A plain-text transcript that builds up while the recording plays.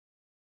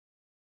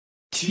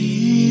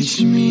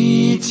Teach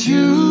me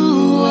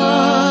to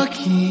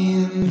walk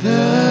in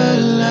the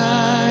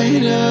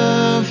light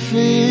of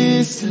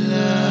His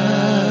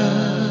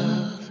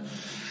love.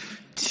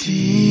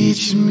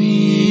 Teach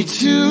me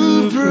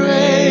to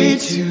pray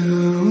to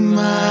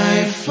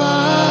my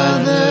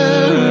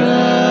Father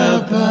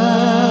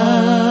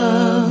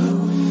above.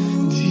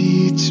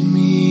 Teach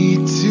me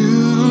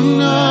to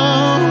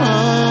know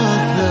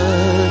all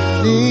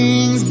the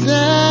things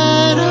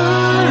that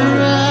are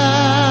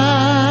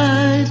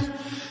right.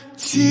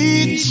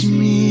 Teach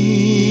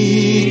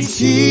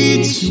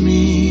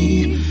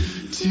me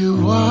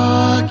to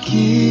walk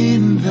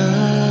in the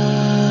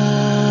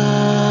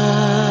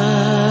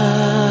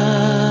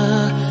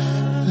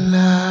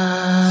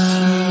light.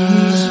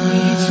 Teach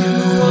me to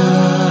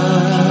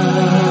walk.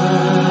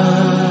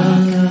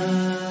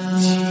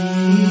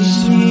 Teach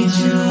me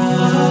to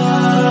walk.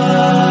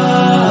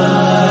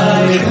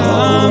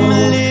 Come,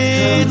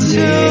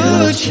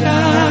 little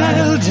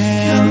child,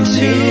 and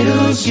together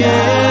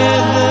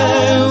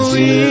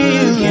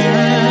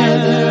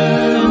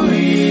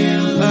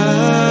we'll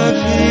love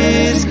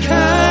His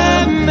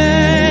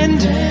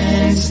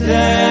commandments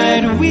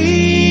that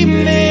we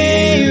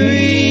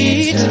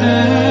may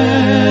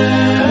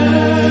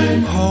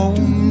return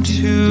home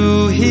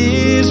to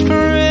His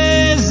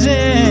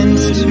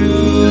presence, to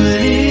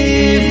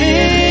live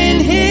in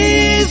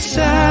His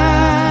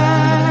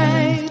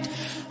sight.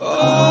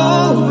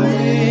 Always,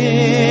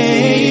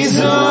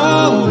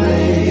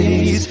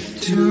 always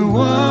to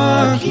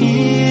walk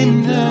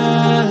in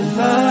the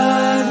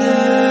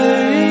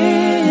Father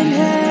in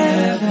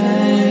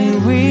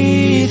heaven.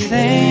 We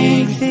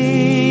thank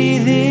Thee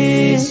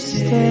this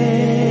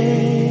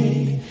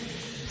day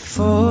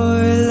for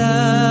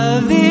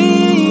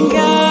loving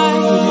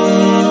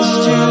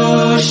guidance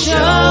to show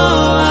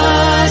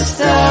us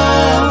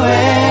the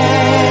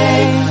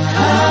way.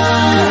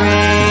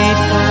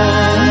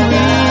 Grateful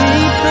we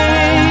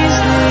praise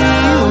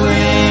Thee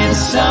with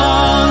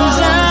songs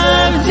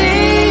of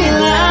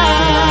delight.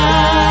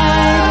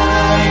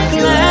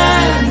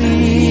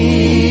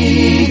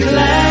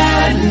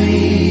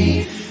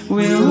 Gladly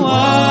we'll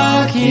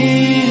walk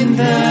in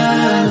the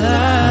light.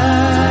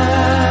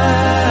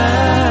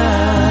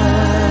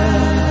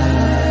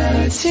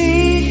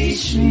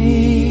 Teach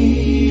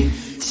me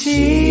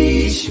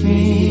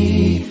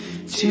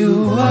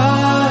to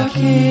walk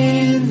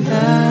in the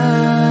light.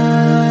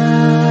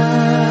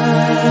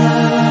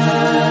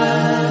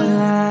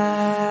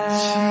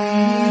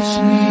 Teach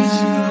me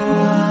to walk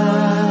in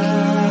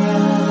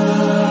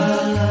the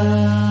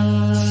light.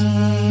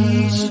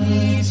 Teach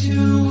me to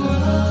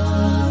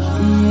walk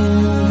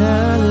in the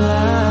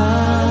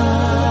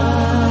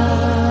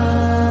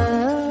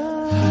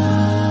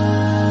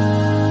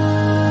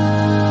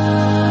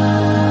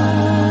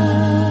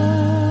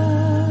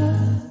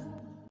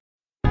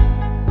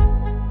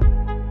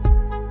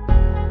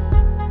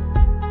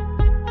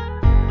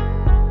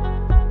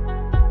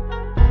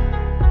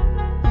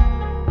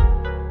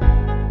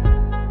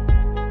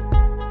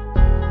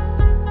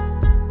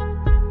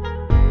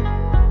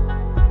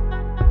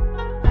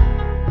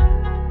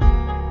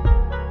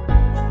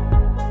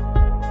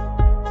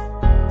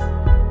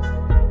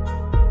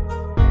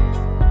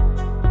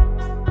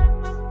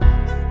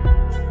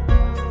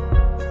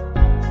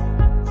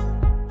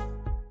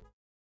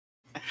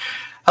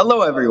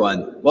Hello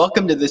everyone,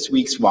 welcome to this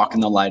week's Walk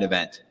in the Light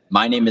event.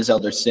 My name is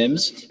Elder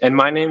Sims. And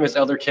my name is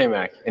Elder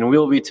Kamak, and we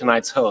will be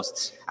tonight's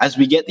hosts. As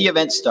we get the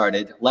event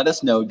started, let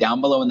us know down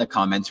below in the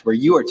comments where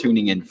you are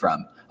tuning in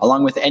from,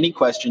 along with any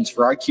questions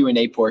for our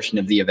Q&A portion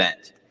of the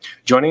event.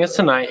 Joining us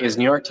tonight is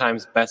New York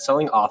Times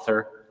bestselling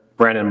author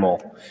Brandon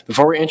Mull.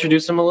 Before we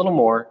introduce him a little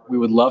more, we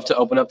would love to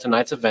open up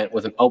tonight's event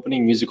with an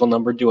opening musical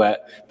number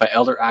duet by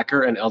Elder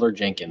Acker and Elder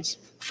Jenkins.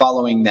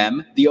 Following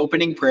them, the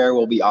opening prayer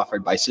will be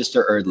offered by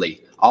Sister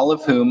Erdley, all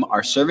of whom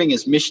are serving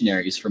as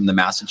missionaries from the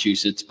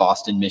Massachusetts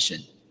Boston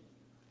Mission.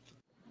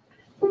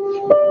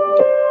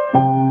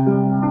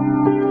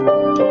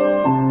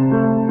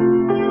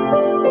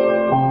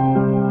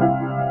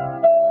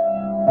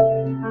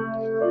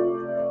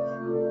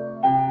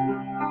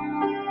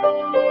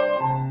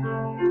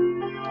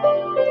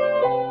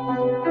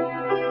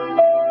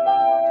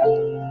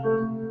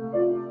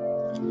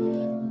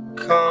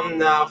 Come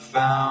thou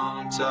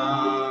fount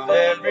of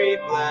every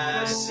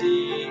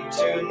blessing,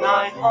 to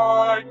thy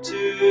heart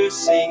to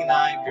sing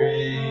thy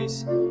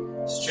grace.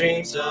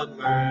 Streams of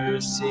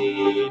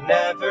mercy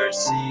never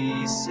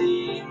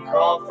ceasing,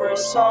 call for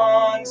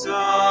songs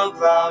of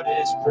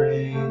loudest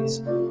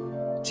praise.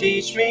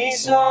 Teach me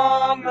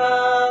some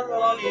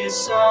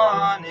melodious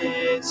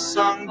sonnets,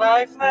 sung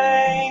by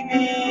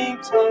flaming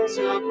tongues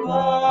of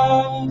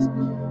love.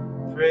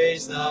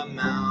 Praise the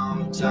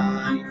mount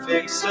I'm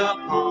fixed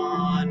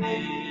upon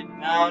it,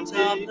 mount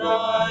of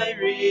thy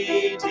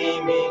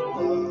redeeming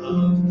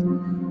love.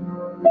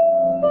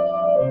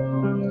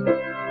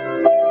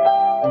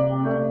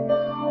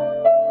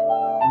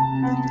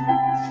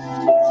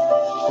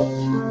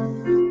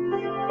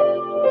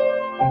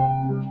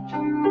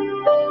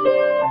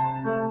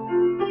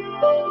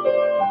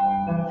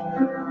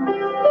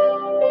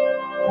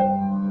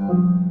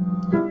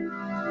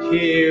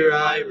 Here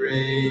I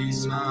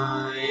raise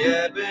my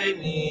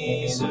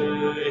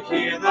Ebenezer,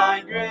 here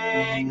thy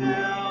great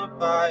help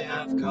I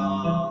have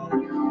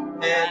come,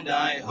 and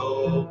I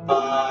hope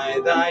by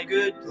thy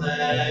good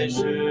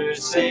pleasure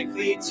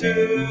safely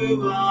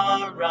to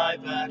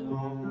arrive at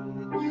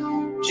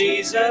home.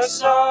 Jesus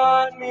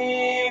sought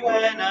me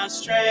when a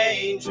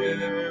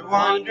stranger,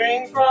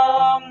 wandering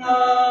from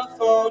the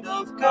fold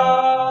of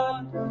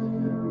God.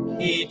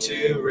 He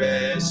to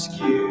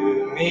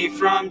rescue me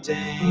from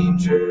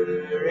danger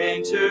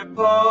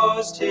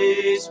interposed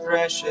his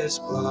precious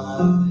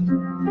blood.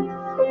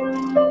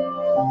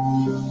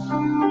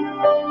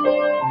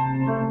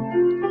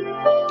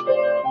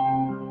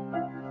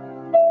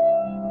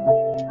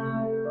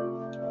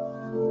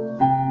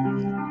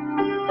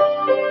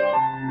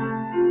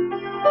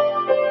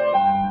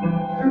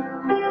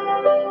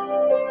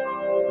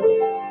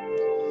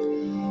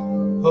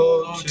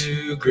 Oh,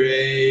 to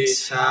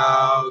grace,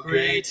 how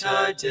great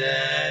a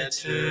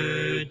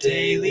debtor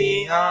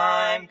daily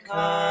I'm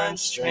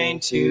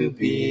constrained to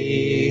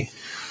be.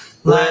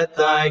 Let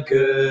thy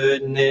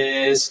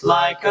goodness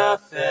like a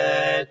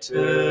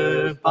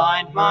fetter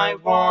bind my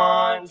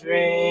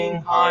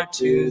wandering heart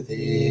to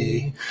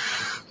thee.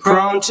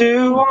 Prone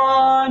to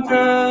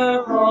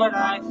wander, Lord,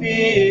 I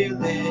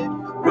feel it.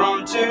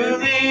 Prone to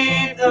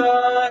leave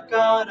the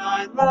God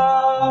I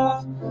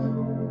love.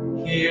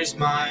 Here's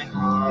my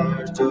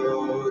heart,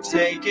 oh,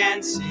 take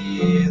and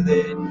seal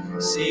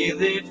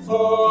it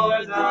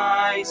for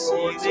thy,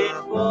 seal it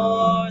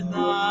for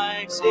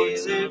thy,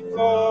 seal it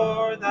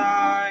for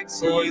thy,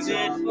 seal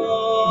it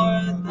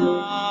for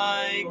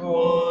thy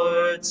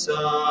courts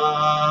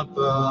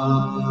above.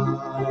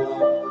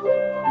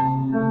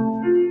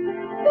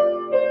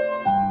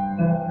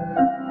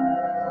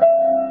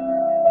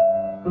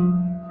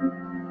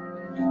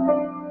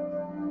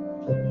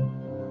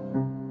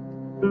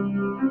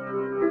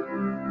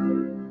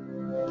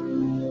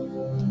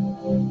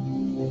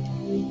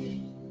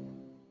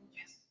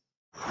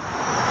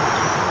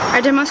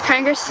 Our dear most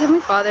kind, gracious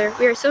Heavenly Father,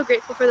 we are so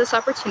grateful for this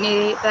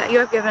opportunity that you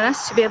have given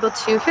us to be able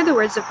to hear the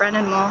words of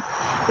Brandon Mull.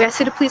 We ask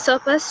you to please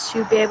help us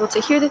to be able to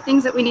hear the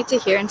things that we need to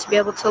hear and to be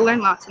able to learn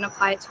lots and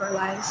apply it to our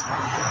lives.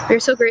 We are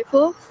so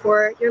grateful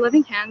for your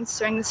loving hands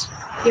during this,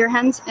 your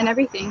hands in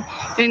everything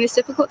during this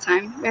difficult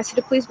time. We ask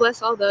you to please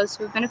bless all those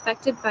who have been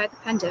affected by the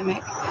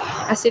pandemic.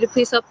 I ask you to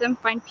please help them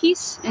find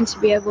peace and to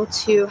be able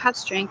to have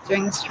strength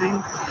during this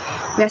time.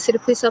 We ask you to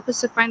please help us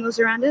to find those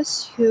around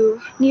us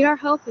who need our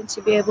help and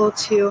to be able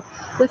to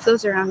lift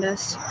those around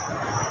us.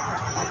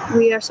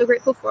 We are so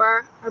grateful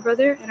for our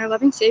brother and our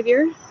loving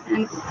Savior,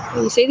 and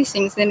we say these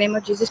things in the name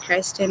of Jesus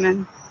Christ.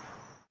 Amen.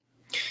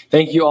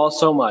 Thank you all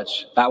so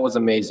much. That was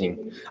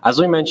amazing. As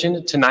we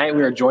mentioned, tonight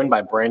we are joined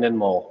by Brandon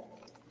Mull.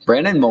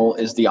 Brandon Mull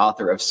is the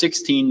author of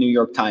 16 New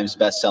York Times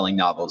best-selling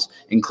novels,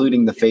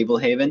 including the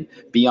Fablehaven,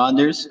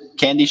 Beyonders,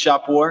 Candy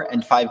Shop War,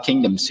 and Five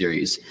Kingdoms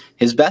series.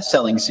 His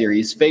best-selling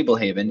series,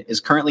 Fablehaven,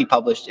 is currently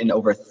published in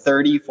over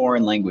 30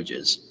 foreign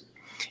languages.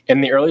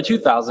 In the early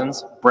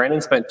 2000s, Brandon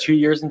spent 2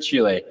 years in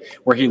Chile,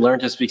 where he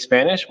learned to speak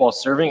Spanish while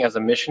serving as a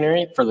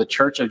missionary for the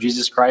Church of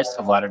Jesus Christ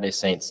of Latter-day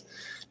Saints.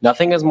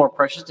 Nothing is more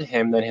precious to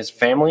him than his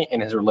family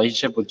and his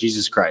relationship with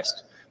Jesus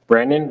Christ.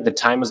 Brandon, the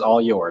time is all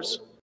yours.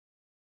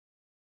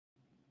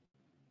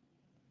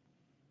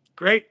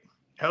 Great.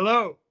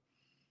 Hello.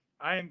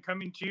 I am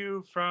coming to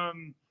you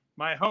from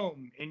my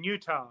home in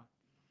Utah,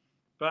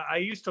 but I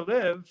used to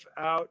live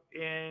out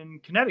in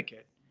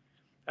Connecticut.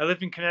 I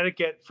lived in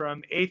Connecticut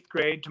from 8th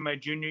grade to my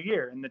junior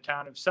year in the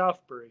town of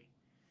Southbury.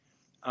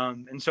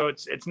 And so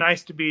it's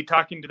nice to be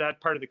talking to that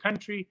part of the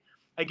country.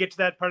 I get to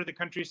that part of the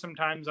country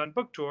sometimes on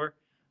book tour.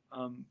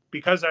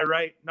 Because I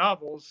write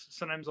novels,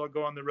 sometimes I'll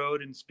go on the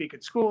road and speak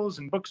at schools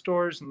and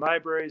bookstores and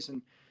libraries.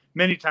 And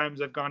many times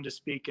I've gone to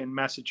speak in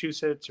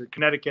Massachusetts or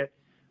Connecticut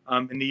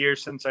in the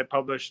years since I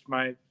published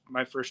my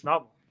first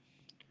novel.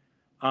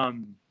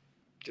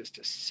 Just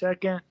a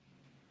second.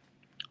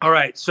 All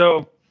right.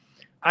 So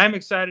I'm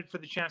excited for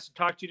the chance to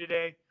talk to you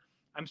today.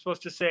 I'm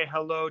supposed to say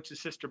hello to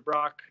Sister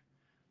Brock,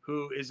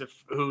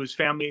 whose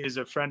family is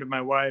a friend of my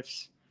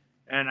wife's.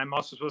 And I'm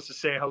also supposed to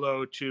say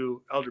hello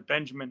to Elder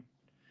Benjamin,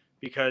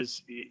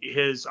 because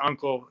his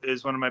uncle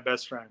is one of my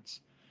best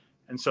friends.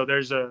 And so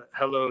there's a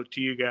hello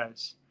to you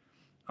guys.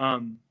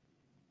 I'm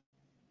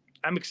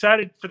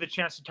excited for the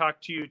chance to talk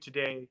to you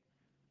today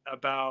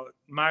about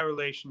my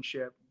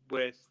relationship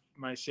with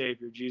my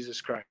Savior,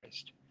 Jesus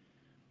Christ.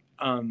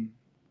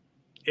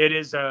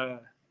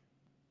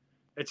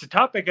 It's a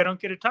topic I don't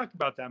get to talk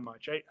about that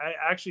much. I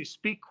actually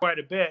speak quite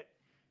a bit,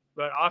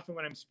 but often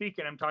when I'm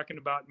speaking, I'm talking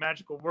about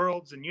magical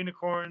worlds and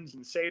unicorns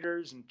and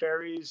satyrs and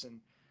fairies and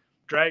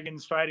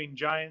dragons fighting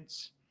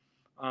giants.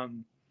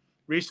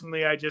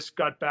 Recently, I just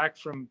got back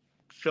from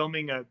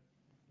filming a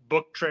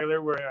book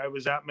trailer where I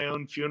was at my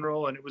own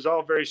funeral, and it was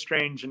all very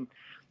strange, and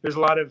there's a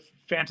lot of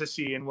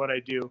fantasy in what I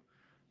do.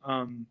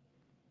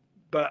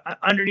 But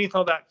underneath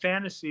all that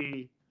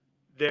fantasy,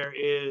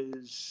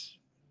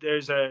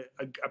 there's a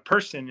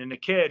person and a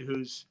kid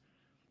who's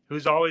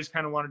always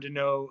kind of wanted to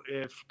know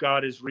if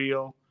God is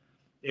real,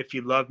 if he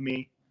loved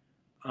me.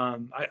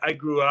 I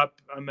grew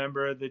up a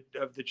member of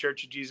the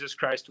Church of Jesus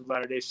Christ of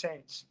Latter-day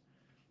Saints.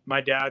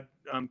 My dad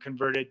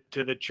converted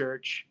to the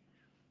church,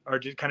 or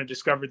kind of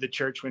discovered the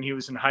church when he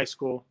was in high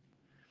school.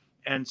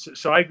 And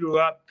so I grew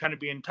up kind of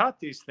being taught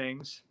these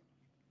things,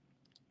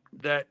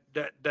 that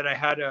I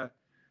had a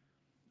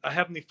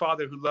Heavenly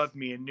Father who loved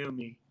me and knew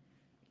me,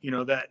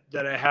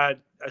 that I had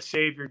a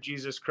Savior,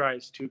 Jesus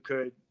Christ, who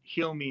could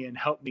heal me and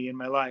help me in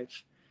my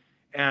life.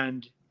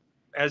 And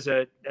as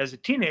a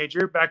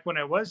teenager, back when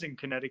I was in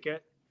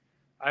Connecticut,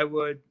 I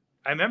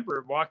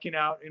remember walking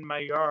out in my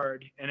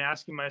yard and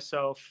asking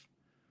myself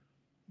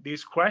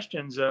these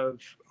questions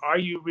of, are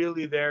you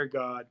really there,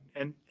 God?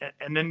 And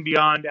then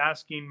beyond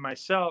asking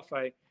myself,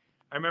 I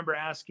remember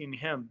asking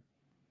him.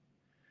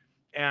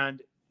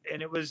 And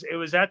it was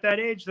at that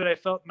age that I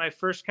felt my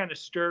first kind of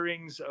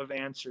stirrings of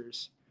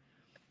answers.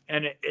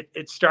 And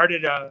it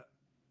started a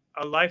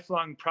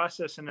lifelong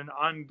process and an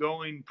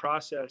ongoing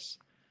process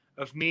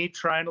of me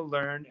trying to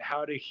learn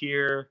how to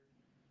hear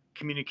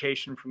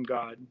communication from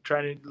God,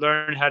 trying to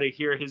learn how to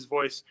hear his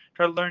voice,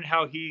 try to learn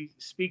how he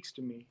speaks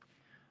to me.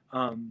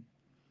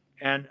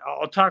 And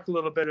I'll talk a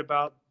little bit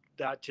about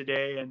that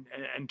today,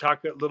 and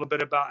talk a little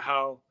bit about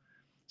how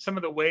some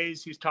of the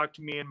ways he's talked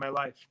to me in my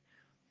life.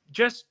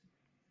 Just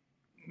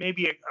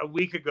maybe a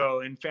week ago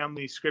in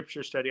family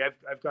scripture study,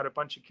 I've got a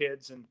bunch of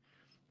kids, and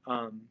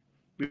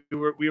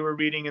we were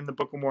reading in the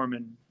Book of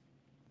Mormon,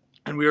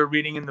 and we were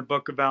reading in the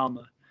Book of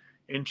Alma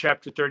in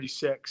chapter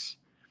 36.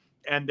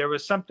 And there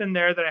was something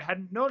there that I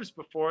hadn't noticed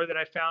before that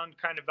I found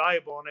kind of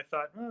valuable. And I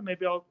thought,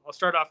 maybe I'll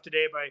start off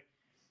today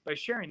by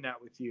sharing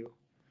that with you.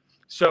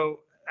 So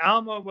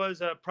Alma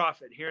was a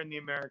prophet here in the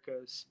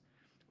Americas.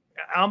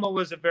 Alma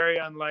was a very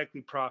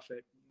unlikely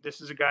prophet. This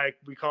is a guy,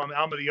 we call him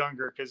Alma the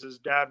Younger, because his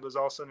dad was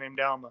also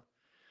named Alma.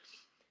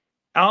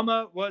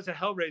 Alma was a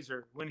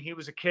hellraiser when he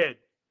was a kid.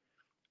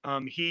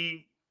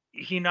 He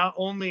not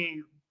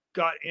only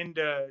got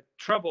into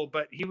trouble,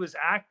 but he was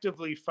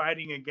actively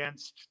fighting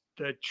against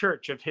the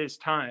church of his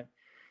time.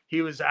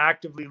 He was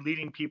actively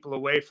leading people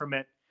away from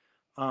it.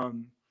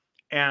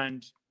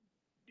 And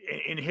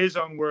in his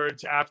own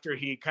words, after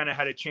he kind of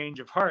had a change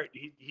of heart,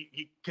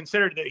 he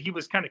considered that he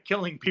was kind of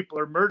killing people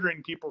or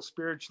murdering people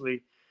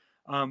spiritually,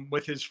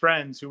 with his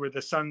friends who were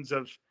the sons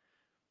of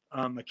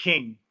a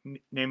king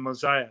named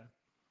Mosiah.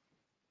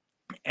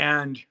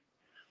 And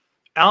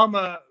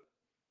Alma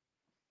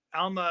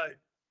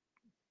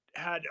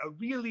had a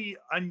really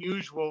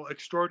unusual,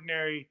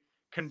 extraordinary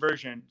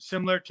conversion,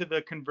 similar to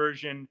the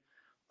conversion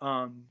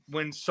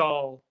when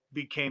Saul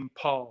became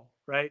Paul,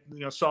 right?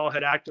 Saul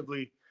had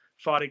actively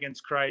fought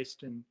against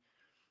Christ and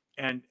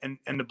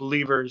the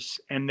believers,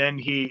 and then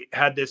he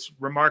had this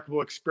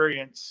remarkable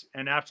experience,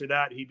 and after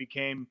that he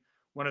became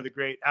one of the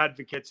great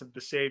advocates of the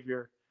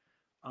Savior,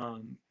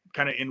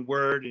 kind of in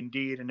word and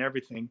deed and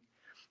everything.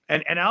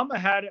 And Alma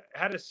had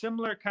a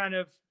similar kind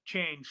of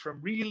change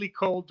from really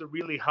cold to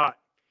really hot.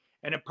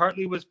 And it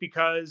partly was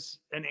because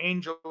an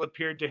angel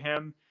appeared to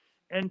him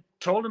and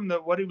told him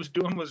that what he was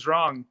doing was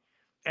wrong.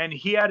 And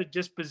he had a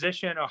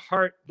disposition, a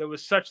heart that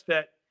was such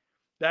that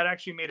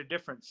actually made a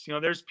difference.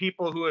 There's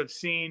people who have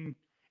seen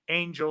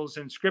angels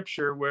in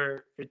scripture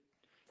where it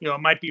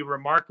might be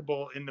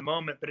remarkable in the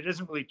moment, but it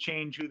doesn't really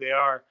change who they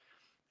are.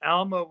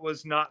 Alma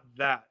was not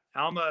that. To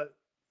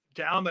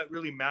Alma, it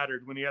really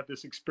mattered when he had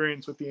this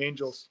experience with the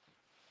angels.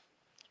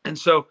 And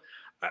so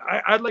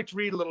I'd like to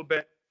read a little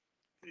bit.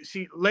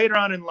 See, later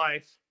on in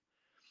life,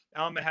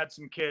 Alma had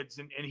some kids,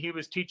 and he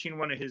was teaching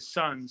one of his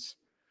sons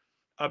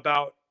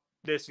about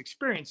this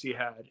experience he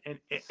had.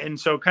 And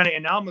so kind of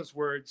in Alma's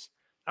words,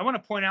 I want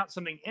to point out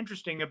something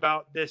interesting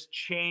about this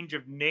change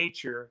of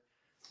nature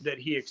that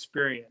he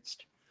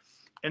experienced.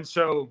 And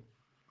so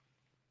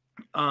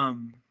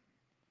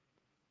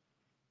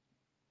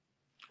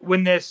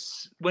when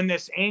this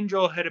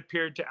angel had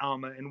appeared to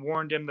Alma and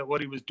warned him that what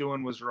he was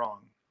doing was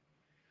wrong,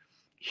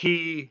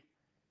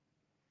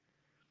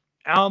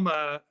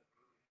 Alma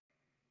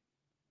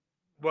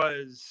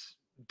was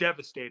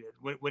devastated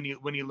when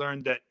he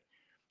learned that,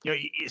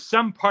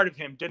 some part of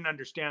him didn't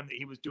understand that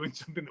he was doing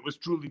something that was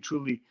truly,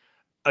 truly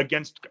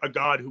against a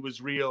God who was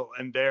real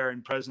and there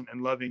and present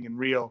and loving and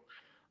real.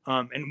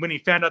 And when he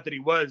found out that he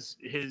was,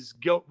 his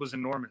guilt was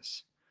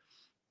enormous.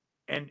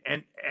 And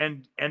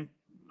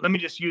let me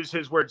just use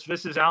his words.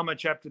 This is Alma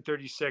chapter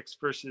 36,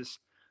 verses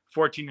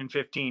 14 and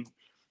 15.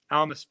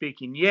 Alma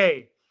speaking,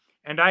 "Yea,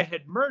 and I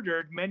had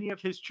murdered many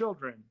of his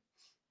children,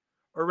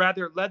 or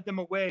rather led them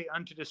away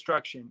unto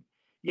destruction.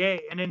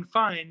 Yea, and in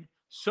fine,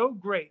 so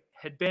great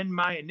had been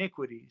my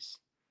iniquities,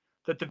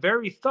 that the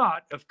very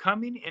thought of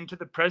coming into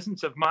the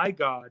presence of my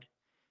God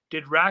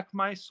did rack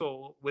my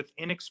soul with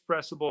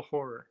inexpressible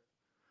horror.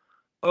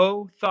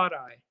 Oh, thought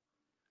I,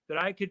 that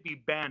I could be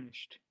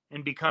banished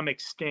and become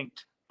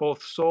extinct,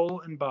 both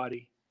soul and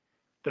body,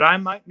 that I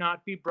might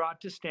not be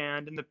brought to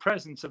stand in the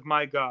presence of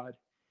my God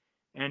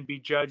and be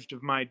judged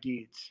of my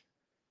deeds."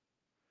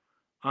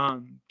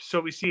 So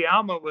we see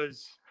Alma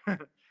was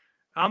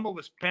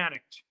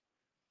panicked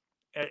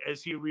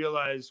as he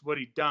realized what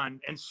he'd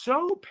done, and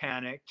so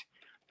panicked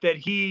that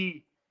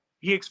he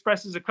he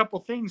expresses a couple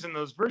things in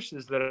those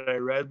verses that I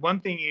read. One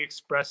thing he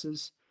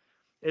expresses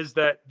is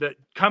that the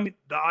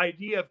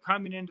idea of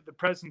coming into the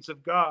presence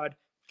of God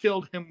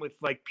filled him with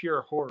like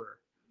pure horror,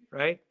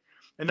 right?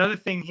 Another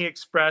thing he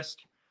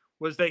expressed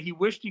was that he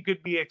wished he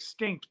could be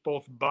extinct,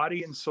 both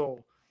body and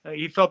soul.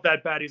 He felt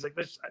that bad. He's like,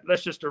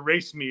 let's just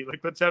erase me.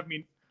 Like, let's have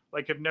me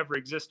like have never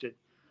existed.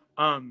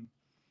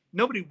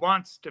 Nobody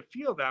wants to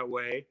feel that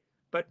way,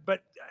 but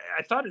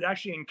I thought it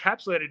actually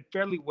encapsulated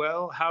fairly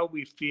well how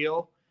we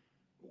feel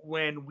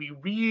when we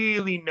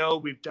really know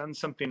we've done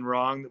something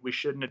wrong that we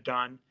shouldn't have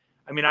done.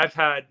 I mean, I've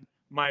had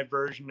my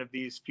version of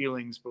these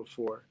feelings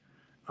before,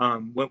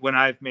 when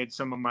I've made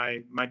some of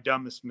my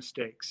dumbest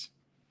mistakes.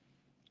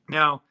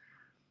 Now,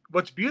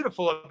 what's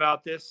beautiful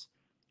about this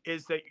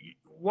is that you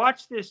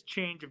watch this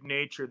change of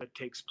nature that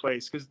takes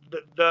place, because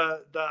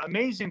the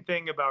amazing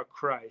thing about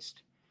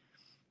Christ,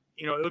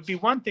 you know, it would be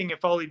one thing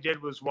if all he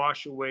did was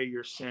wash away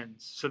your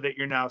sins so that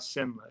you're now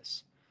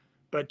sinless.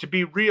 But to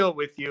be real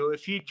with you,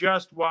 if he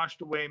just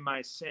washed away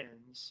my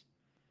sins,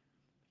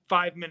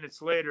 5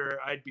 minutes later,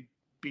 I'd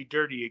be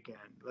dirty again.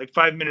 Like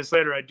 5 minutes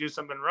later, I'd do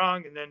something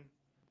wrong, and then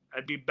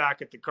I'd be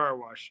back at the car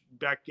wash,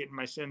 back getting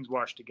my sins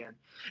washed again.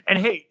 And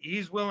hey,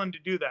 he's willing to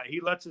do that. He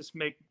lets us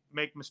make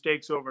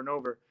mistakes over and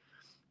over.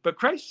 But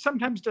Christ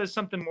sometimes does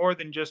something more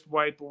than just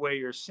wipe away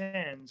your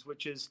sins,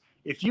 which is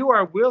if you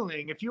are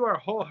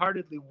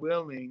wholeheartedly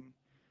willing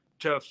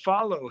to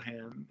follow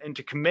him and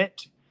to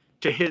commit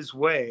to his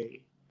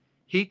way,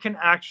 he can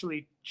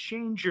actually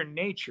change your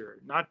nature,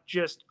 not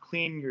just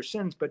clean your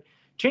sins, but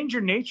change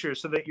your nature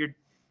so that your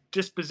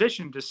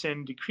disposition to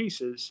sin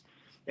decreases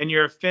and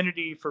your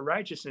affinity for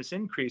righteousness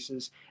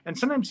increases. And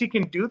sometimes he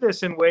can do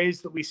this in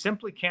ways that we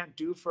simply can't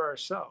do for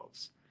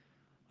ourselves.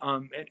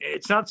 And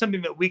it's not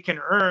something that we can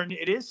earn.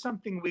 It is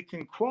something we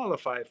can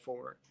qualify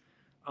for.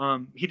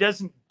 He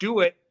doesn't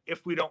do it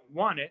if we don't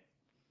want it,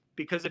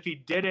 because if he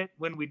did it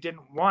when we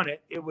didn't want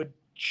it, it would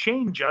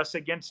change us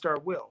against our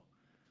will.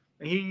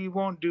 And he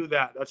won't do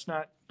that. That's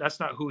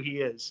not who he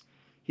is.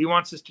 He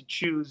wants us to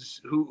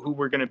choose who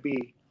we're going to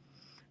be.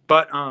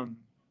 But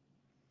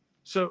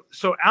so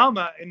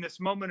Alma, in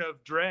this moment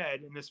of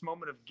dread, in this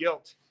moment of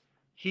guilt,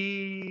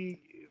 he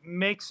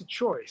makes a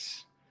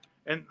choice.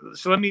 And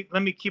so let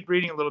me keep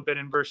reading a little bit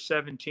in verse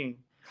 17.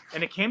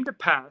 And it came to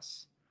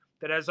pass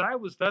that as I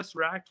was thus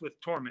racked with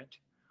torment,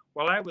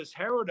 while I was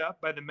harrowed up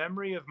by the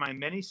memory of my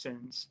many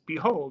sins,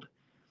 behold,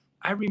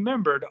 I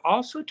remembered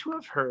also to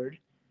have heard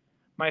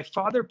my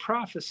father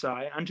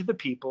prophesy unto the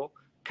people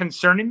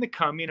concerning the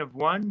coming of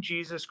one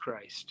Jesus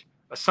Christ,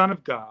 a Son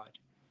of God,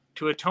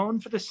 to atone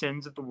for the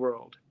sins of the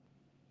world.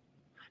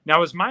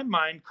 Now as my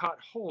mind caught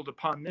hold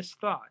upon this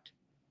thought,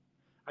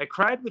 I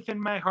cried within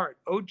my heart,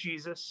 O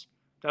Jesus,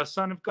 thou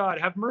Son of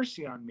God, have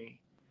mercy on me,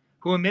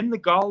 who am in the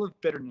gall of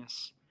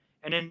bitterness,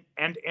 and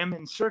am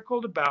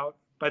encircled about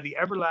by the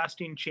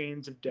everlasting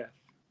chains of death.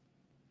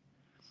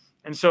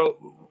 And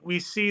so we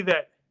see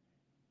that,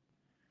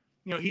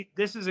 you know,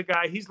 this is a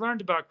guy, he's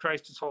learned about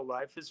Christ his whole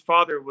life. His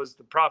father was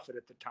the prophet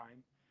at the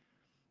time,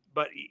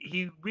 but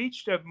he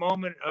reached a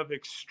moment of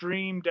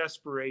extreme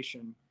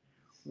desperation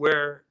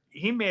where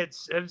he may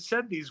have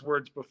said these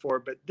words before,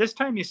 but this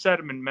time he said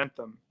them and meant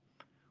them,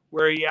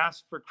 where he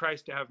asked for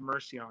Christ to have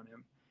mercy on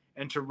him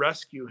and to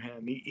rescue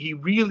him. He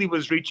really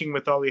was reaching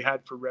with all he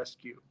had for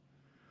rescue.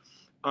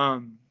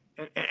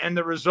 And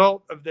the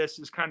result of this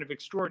is kind of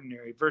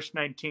extraordinary. Verse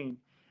 19,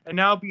 and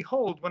now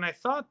behold, when I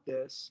thought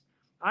this,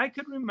 I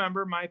could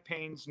remember my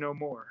pains no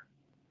more.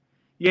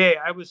 Yea,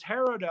 I was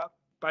harrowed up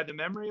by the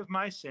memory of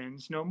my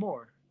sins no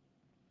more.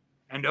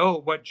 And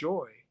oh, what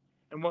joy,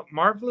 and what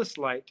marvelous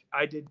light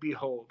I did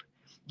behold.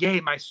 Yea,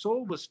 my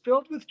soul was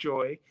filled with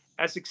joy,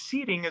 as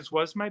exceeding as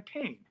was my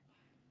pain.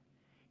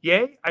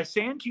 Yea, I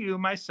say unto you,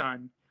 my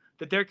son,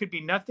 that there could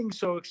be nothing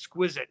so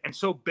exquisite and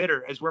so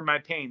bitter as were my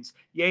pains.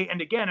 Yea,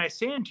 and again I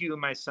say unto you,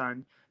 my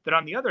son, that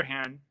on the other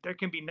hand, there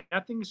can be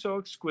nothing so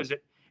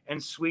exquisite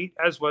and sweet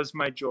as was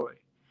my joy.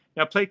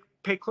 Now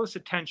pay close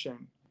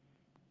attention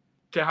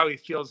to how he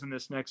feels in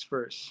this next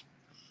verse.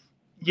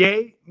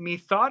 Yea,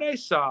 methought I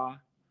saw,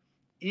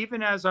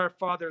 even as our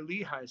father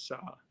Lehi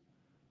saw,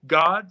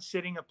 God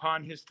sitting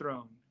upon his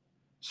throne,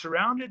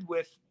 surrounded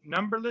with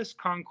numberless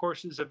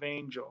concourses of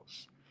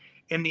angels,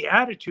 in the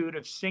attitude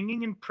of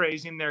singing and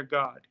praising their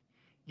God.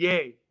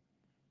 Yea,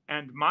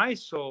 and my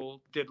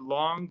soul did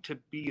long to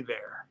be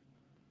there.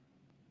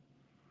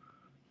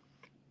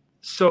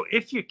 So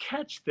if you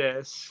catch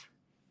this,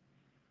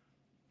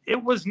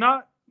 it was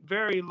not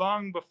very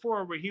long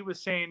before where he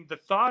was saying the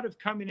thought of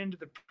coming into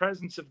the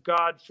presence of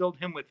God filled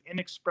him with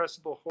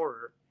inexpressible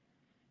horror,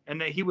 and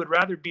that he would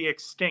rather be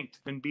extinct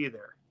than be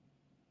there.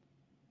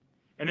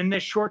 And in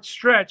this short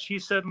stretch, he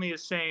suddenly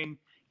is saying,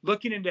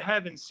 looking into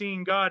heaven,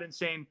 seeing God and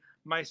saying,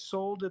 my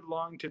soul did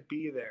long to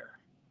be there.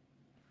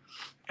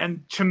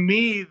 And to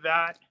me,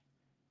 that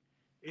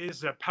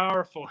is a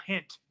powerful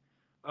hint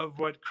of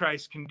what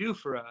Christ can do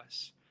for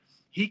us.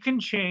 He can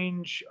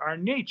change our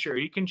nature.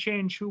 He can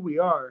change who we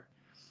are.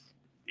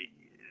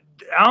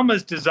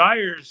 Alma's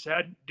desires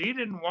he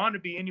didn't want to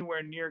be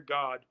anywhere near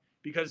God.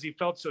 because he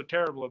felt so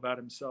terrible about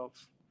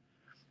himself.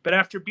 But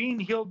after being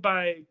healed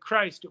by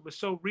Christ, it was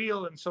so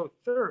real and so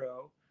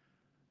thorough,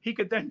 he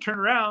could then turn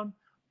around,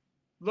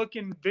 look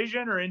in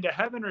vision or into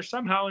heaven or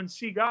somehow and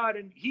see God.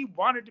 And he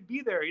wanted to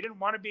be there. He didn't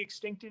want to be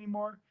extinct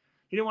anymore.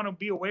 He didn't want to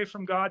be away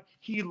from God.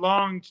 He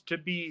longed to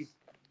be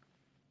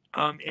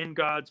in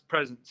God's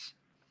presence.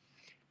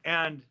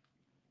 And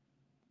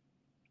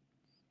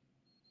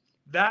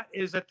that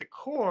is at the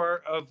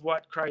core of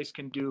what Christ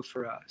can do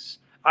for us.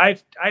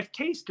 I've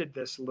tasted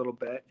this a little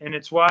bit, and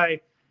it's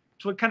what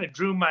kind of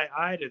drew my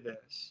eye to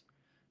this,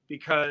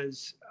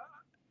 because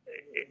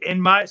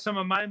in some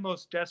of my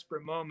most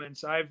desperate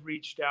moments, I've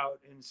reached out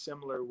in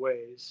similar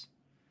ways.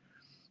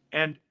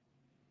 And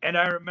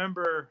I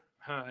remember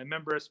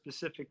a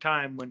specific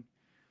time when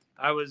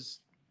I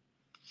was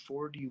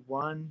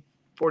 41,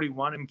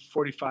 I'm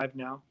 45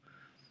 now,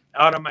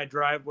 out on my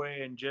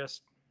driveway and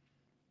just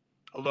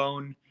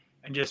alone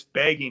and just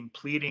begging,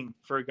 pleading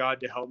for God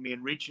to help me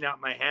and reaching out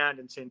my hand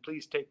and saying,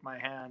 please take my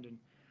hand. And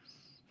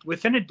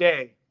within a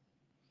day,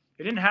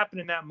 it didn't happen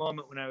in that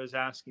moment when I was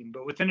asking,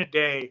 but within a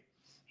day,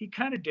 he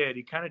kind of did.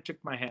 He kind of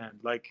took my hand,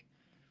 like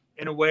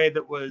in a way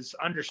that was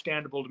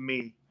understandable to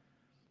me,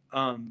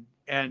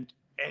 and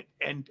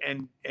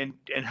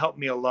helped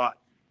me a lot.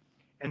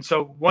 And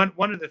so one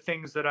of the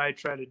things that I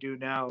try to do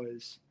now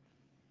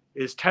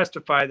is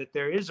testify that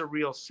there is a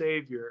real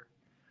Savior,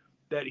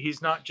 that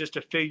he's not just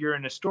a figure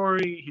in a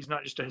story. He's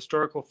not just a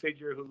historical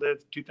figure who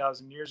lived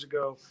 2,000 years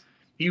ago.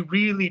 He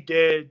really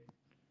did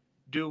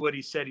do what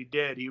he said he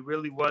did. He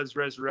really was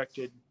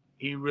resurrected.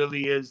 He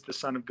really is the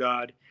Son of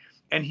God.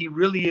 And he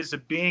really is a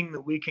being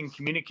that we can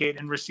communicate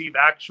and receive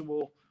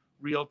actual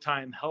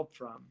real-time help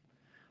from.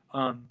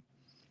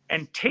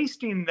 And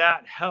tasting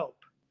that help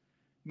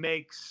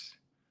makes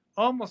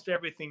almost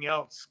everything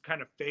else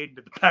kind of fade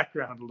to the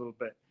background a little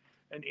bit.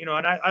 And,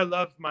 and I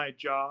love my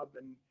job,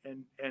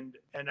 and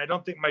I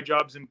don't think my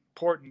job's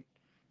important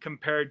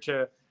compared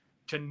to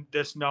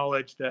this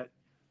knowledge that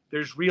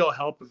there's real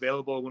help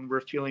available when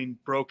we're feeling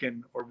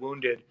broken or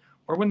wounded,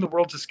 or when the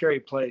world's a scary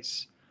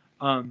place,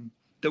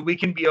 that we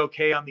can be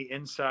okay on the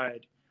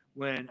inside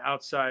when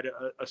outside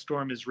a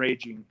storm is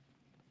raging.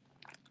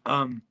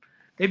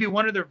 Maybe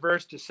one other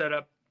verse to set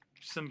up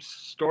some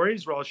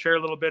stories where I'll share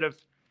a little bit of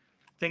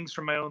things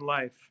from my own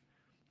life.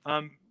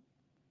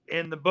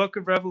 In the book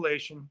of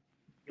Revelation,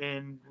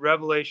 in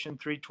Revelation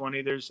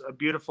 3:20, there's a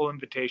beautiful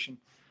invitation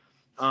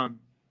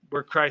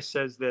where Christ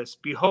says this: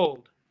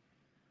 behold,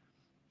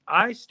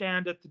 I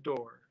stand at the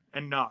door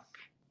and knock.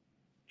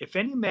 If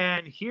any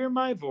man hear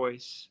my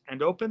voice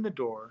and open the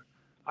door,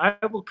 I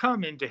will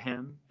come into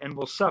him and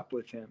will sup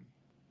with him,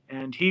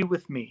 and he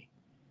with me.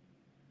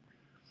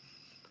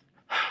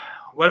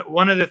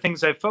 One of the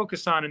things I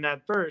focus on in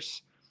that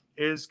verse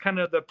is kind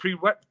of the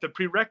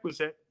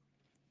prerequisite,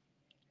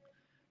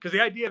 because the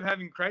idea of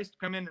having Christ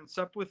come in and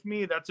sup with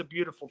me, that's a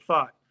beautiful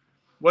thought.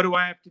 What do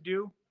I have to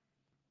do?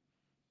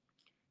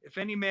 If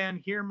any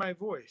man hear my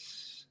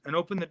voice and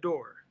open the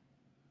door.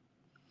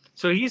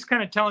 So he's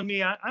kind of telling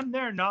me, I'm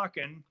there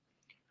knocking.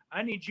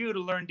 I need you to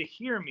learn to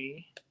hear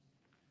me,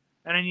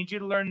 and I need you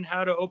to learn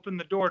how to open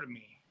the door to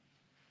me.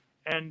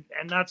 And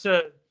it's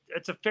a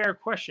fair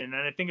question,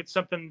 and I think it's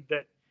something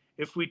that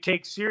if we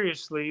take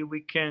seriously,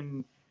 we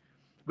can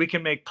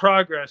make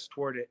progress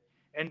toward it.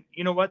 And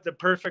you know what? The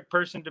perfect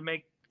person to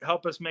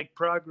help us make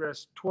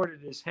progress toward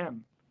it is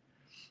him.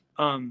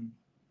 I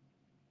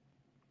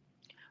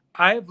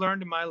have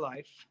learned in my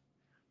life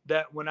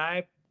that when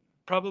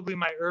probably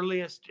my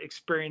earliest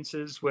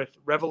experiences with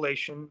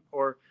revelation,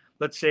 or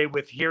let's say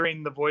with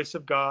hearing the voice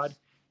of God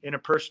in a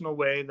personal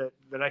way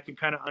that I could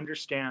kind of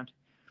understand,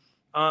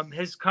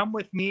 has come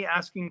with me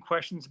asking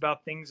questions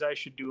about things I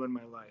should do in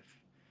my life.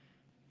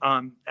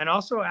 And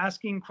also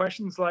asking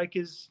questions like,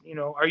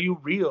 are you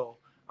real?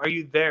 Are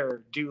you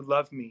there? Do you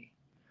love me?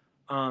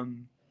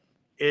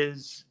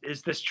 Is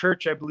this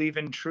church I believe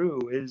in true?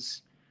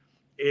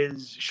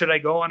 Should I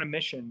go on a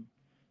mission?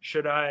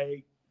 Should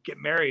I get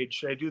married?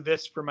 Should I do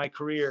this for my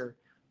career?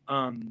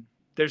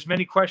 There's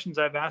many questions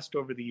I've asked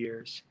over the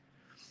years.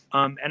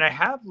 And I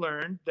have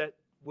learned that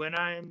when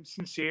I'm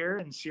sincere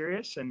and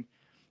serious, and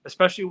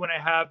especially when I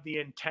have the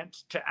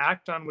intent to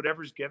act on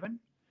whatever's given,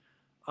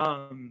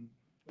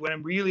 when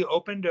I'm really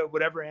open to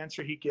whatever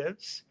answer he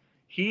gives,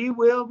 he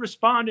will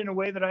respond in a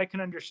way that I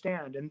can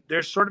understand. And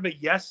there's sort of a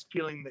yes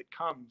feeling that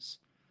comes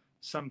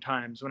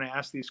sometimes when I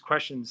ask these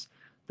questions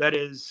that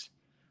is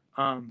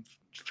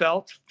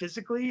felt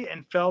physically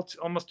and felt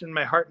almost in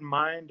my heart and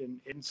mind. And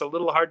it's a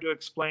little hard to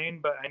explain,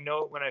 but I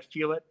know it when I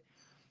feel it.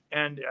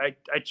 And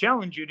I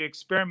challenge you to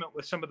experiment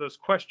with some of those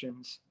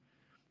questions,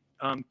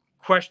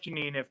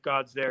 questioning if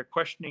God's there,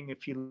 questioning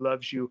if he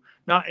loves you,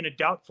 not in a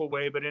doubtful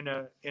way, but in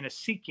a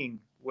seeking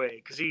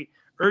way, because he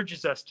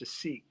urges us to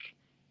seek,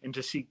 and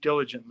to seek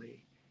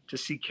diligently, to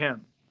seek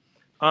him.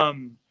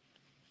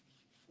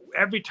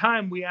 Every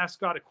time we ask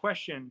God a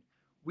question,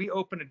 we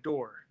open a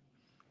door.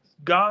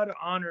 God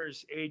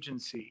honors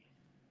agency.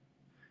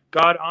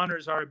 God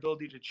honors our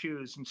ability to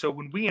choose. And so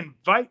when we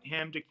invite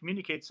him to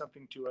communicate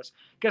something to us,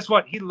 guess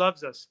what? He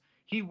loves us.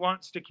 He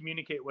wants to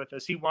communicate with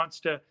us. He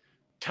wants to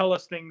tell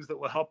us things that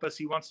will help us.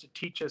 He wants to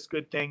teach us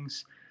good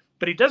things,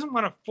 but he doesn't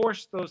want to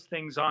force those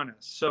things on us.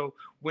 So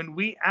when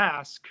we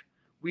ask,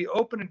 we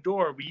open a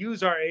door, we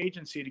use our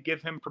agency to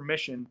give him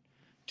permission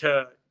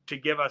to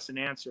give us an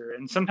answer.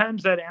 And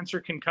sometimes that answer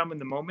can come in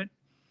the moment,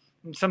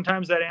 and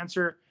sometimes that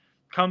answer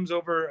comes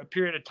over a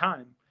period of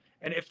time.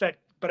 And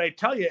but I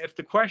tell you, if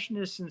the question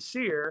is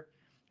sincere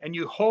and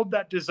you hold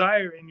that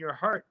desire in your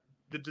heart,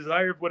 the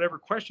desire of whatever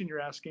question you're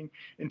asking,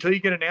 until you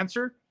get an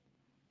answer,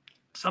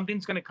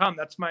 something's going to come.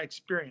 That's my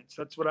experience.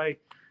 That's what I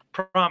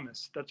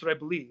promise. That's what I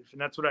believe.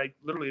 And that's what I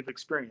literally have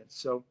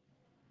experienced. So,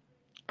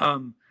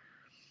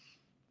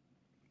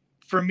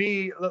 for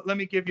me, let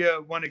me give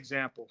you one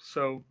example.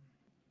 So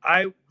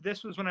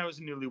this was when I was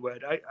a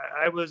newlywed.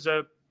 I was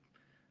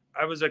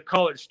a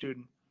college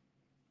student,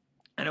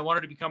 and I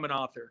wanted to become an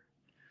author.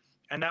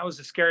 And that was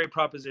a scary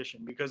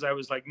proposition, because I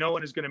was like, no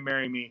one is going to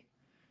marry me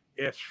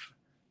if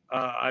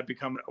I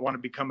want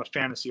to become a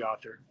fantasy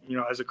author,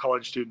 as a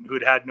college student who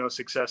had no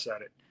success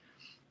at it.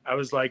 I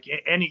was like,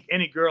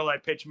 any girl I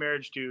pitch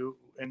marriage to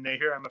and they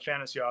hear I'm a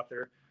fantasy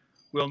author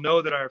will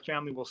know that our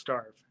family will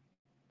starve.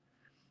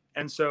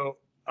 And so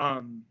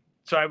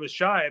I was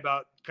shy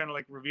about kind of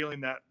like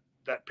revealing that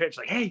pitch,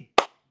 like, hey,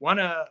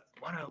 wanna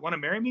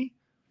marry me?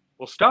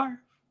 We'll starve.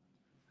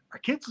 Our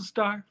kids will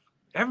starve.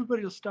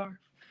 Everybody will starve.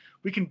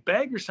 We can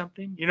beg or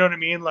something. You know what I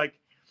mean? Like,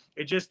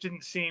 it just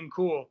didn't seem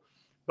cool.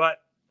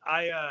 But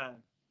I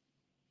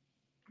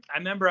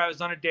remember I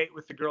was on a date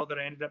with the girl that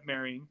I ended up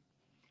marrying.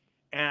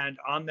 And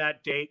on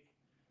that date,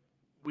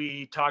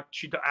 we talked.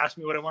 She asked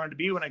me what I wanted to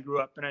be when I grew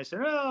up. And I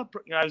said, I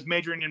was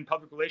majoring in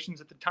public relations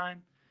at the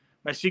time.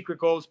 My secret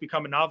goal was to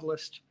become a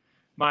novelist.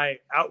 My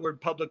outward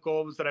public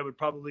goal was that I would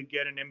probably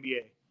get an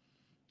MBA,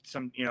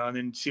 and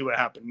then see what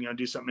happened,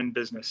 do something in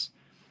business.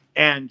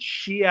 And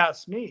she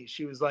asked me,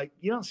 she was like,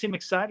 you don't seem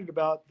excited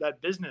about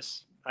that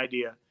business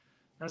idea. And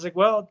I was like,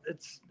 well,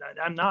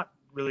 I'm not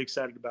really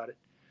excited about it.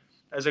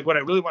 I was like, what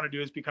I really want to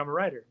do is become a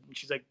writer. And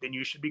she's like, then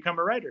you should become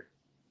a writer.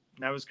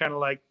 And I was kind of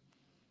like,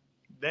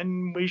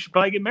 then we should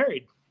probably get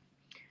married,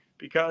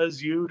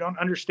 because you don't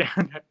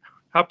understand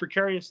how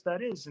precarious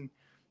that is. And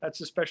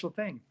that's a special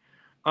thing.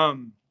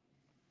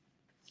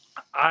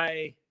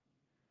 I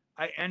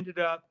ended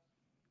up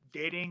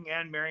dating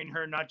and marrying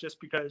her, not just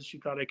because she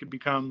thought I could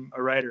become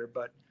a writer,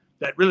 but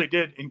that really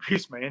did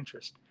increase my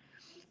interest.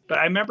 But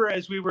I remember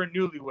as we were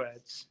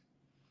newlyweds,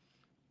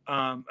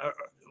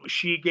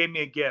 she gave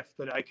me a gift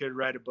that I could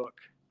write a book.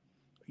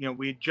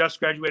 We had just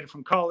graduated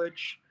from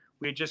college.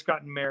 We had just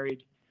gotten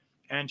married.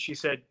 And she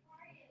said,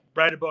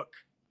 write a book.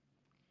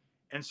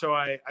 And so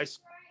I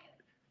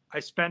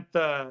spent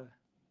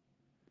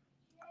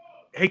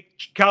hey,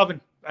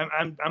 Calvin,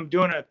 I'm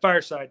doing a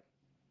fireside.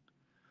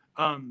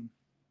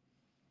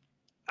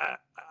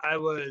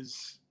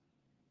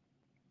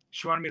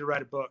 She wanted me to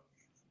write a book.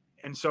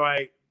 And so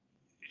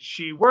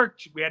she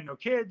worked, we had no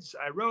kids.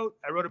 I wrote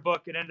a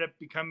book. It ended up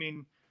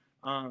becoming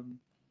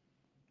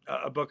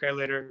a book I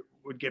later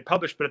would get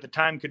published, but at the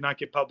time could not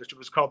get published. It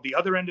was called The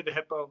Other End of the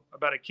Hippo,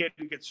 about a kid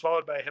who gets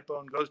swallowed by a hippo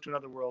and goes to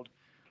another world.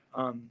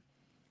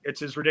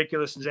 It's as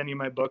ridiculous as any of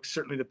my books.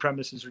 Certainly the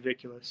premise is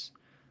ridiculous.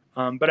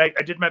 But I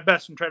did my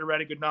best and tried to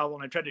write a good novel,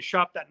 and I tried to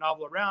shop that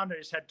novel around. I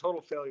just had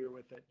total failure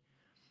with it.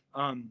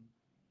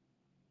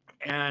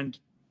 And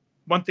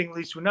one thing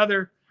leads to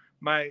another.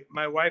 My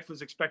wife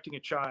was expecting a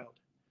child,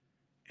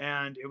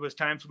 and it was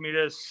time for me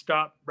to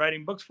stop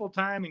writing books full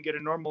time and get a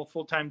normal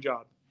full-time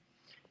job.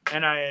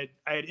 And I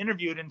had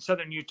interviewed in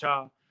Southern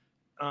Utah.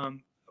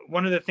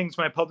 One of the things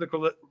my public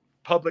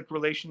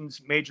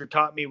relations major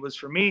taught me was,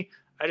 for me,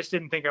 I just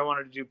didn't think I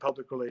wanted to do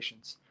public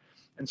relations.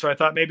 And so I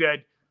thought maybe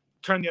I'd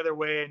turn the other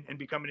way and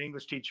become an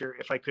English teacher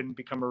if I couldn't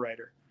become a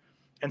writer.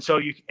 And so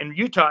in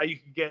Utah, you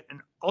could get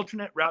an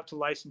alternate route to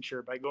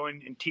licensure by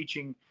going and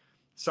teaching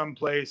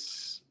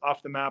someplace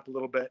off the map a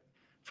little bit.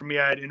 For me,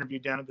 I had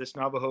interviewed down at this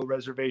Navajo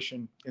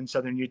reservation in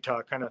Southern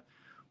Utah, kind of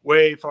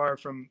way far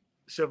from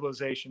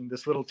civilization,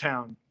 this little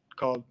town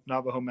called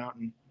Navajo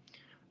Mountain.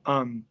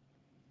 But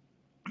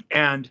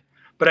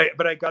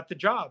I got the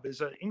job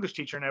as an English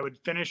teacher, and I would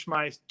finish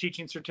my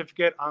teaching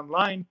certificate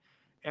online,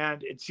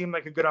 and it seemed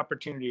like a good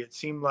opportunity. It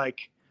seemed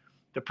like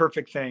the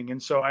perfect thing.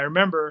 And so I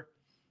remember,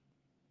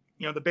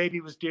 the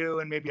baby was due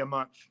in maybe a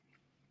month,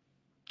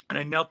 and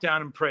I knelt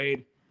down and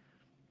prayed,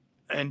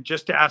 and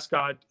just to ask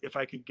God if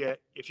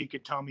he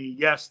could tell me,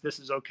 yes, this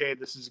is okay.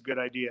 This is a good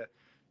idea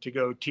to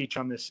go teach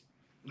on this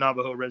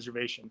Navajo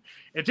reservation.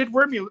 It did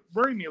worry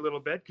me a little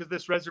bit, because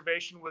this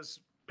reservation was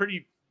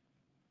pretty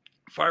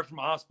far from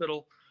a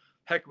hospital.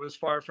 Heck, it was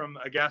far from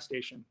a gas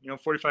station,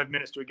 45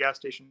 minutes to a gas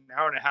station, an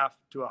hour and a half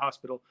to a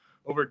hospital,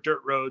 over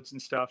dirt roads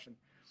and stuff. And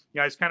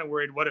I was kind of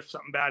worried, what if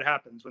something bad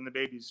happens when the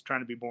baby's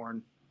trying to be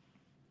born?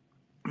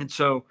 And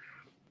so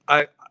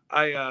I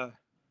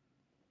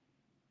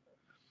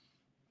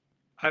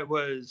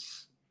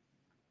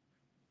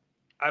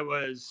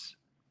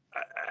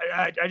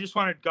just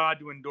wanted God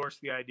to endorse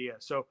the idea.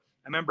 So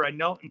I remember I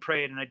knelt and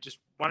prayed, and I just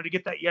wanted to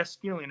get that yes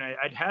feeling.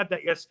 I'd had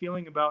that yes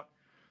feeling about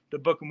the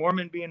Book of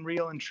Mormon being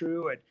real and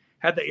true.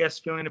 had that yes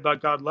feeling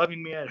about God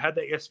loving me. I had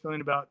that yes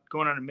feeling about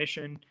going on a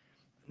mission.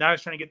 Now I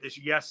was trying to get this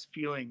yes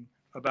feeling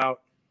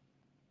about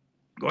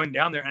going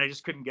down there, and I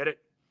just couldn't get it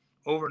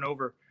over and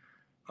over.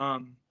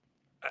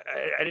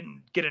 I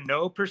didn't get a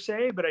no per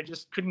se, but I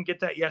just couldn't get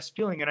that yes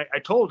feeling. And I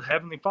told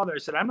Heavenly Father, I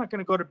said, I'm not going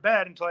to go to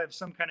bed until I have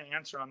some kind of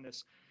answer on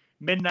this.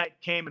 Midnight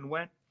came and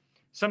went.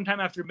 Sometime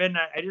after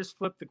midnight, I just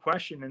flipped the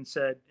question and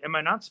said, am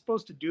I not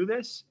supposed to do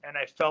this? And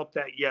I felt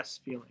that yes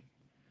feeling.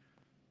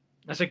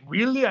 I was like,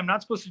 really? I'm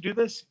not supposed to do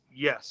this?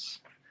 Yes.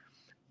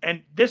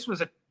 And this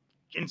was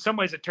in some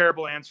ways a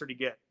terrible answer to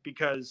get,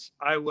 because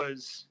I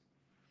was,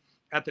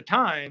 at the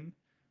time,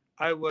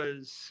 I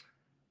was,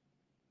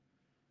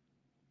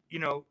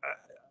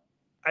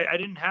 I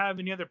didn't have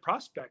any other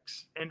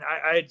prospects. And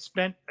I had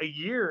spent a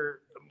year,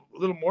 a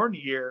little more than a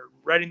year,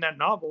 writing that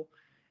novel.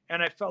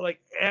 And I felt like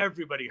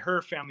everybody,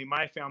 her family,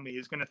 my family,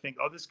 is going to think,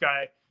 oh, this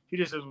guy, he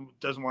just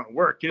doesn't want to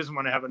work. He doesn't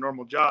want to have a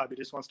normal job. He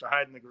just wants to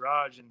hide in the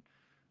garage and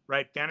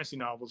write fantasy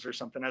novels or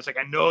something. I was like,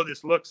 I know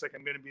this looks like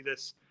I'm going to be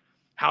this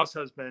house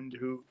husband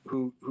who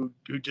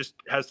just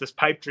has this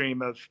pipe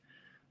dream of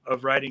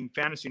writing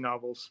fantasy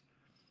novels.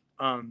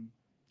 So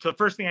the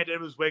first thing I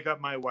did was wake up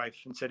my wife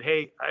and said,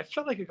 hey, I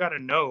felt like I got a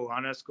no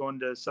on us going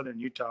to Southern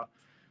Utah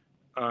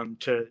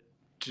to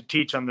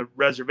teach on the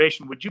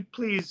reservation. Would you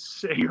please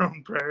say your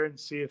own prayer and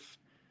see if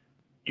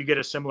you get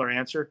a similar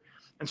answer?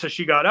 And so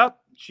she got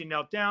up, she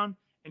knelt down,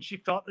 and she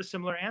felt a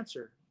similar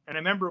answer. And I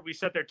remember we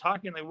sat there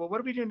talking like, well, what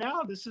do we do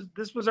now? This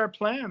was our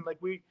plan. Like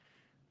we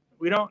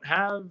don't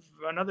have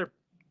another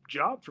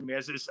job for me.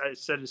 As I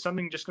said, is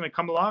something just going to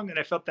come along? And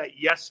I felt that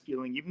yes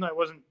feeling, even though I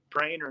wasn't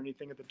praying or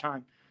anything at the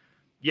time.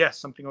 Yes,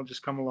 something will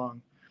just come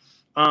along.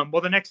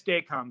 Well, the next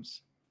day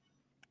comes.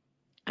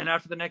 And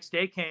after the next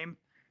day came,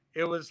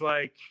 it was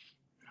like,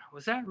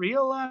 was that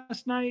real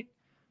last night?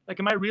 Like,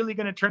 am I really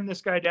going to turn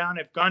this guy down?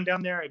 I've gone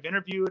down there. I've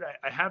interviewed.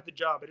 I have the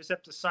job. I just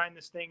have to sign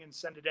this thing and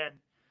send it in.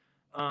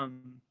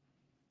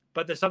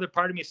 But this other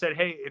part of me said,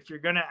 hey, if you're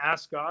going to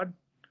ask God,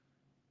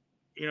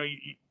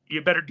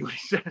 you better do what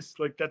he says.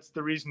 Like, that's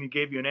the reason he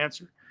gave you an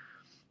answer.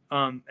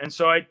 And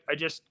so I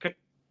just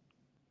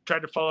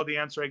tried to follow the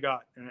answer I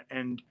got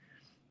and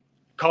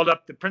called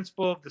up the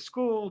principal of the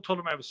school, told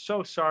him I was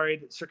so sorry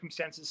that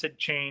circumstances had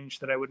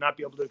changed, that I would not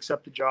be able to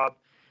accept the job,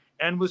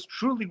 and was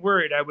truly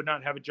worried I would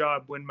not have a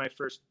job when my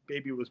first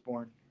baby was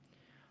born.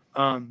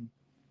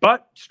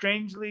 But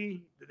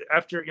strangely,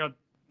 after,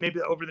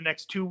 maybe over the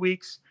next 2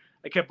 weeks,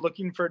 I kept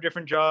looking for a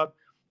different job.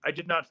 I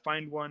did not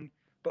find one,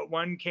 but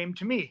one came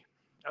to me.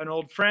 An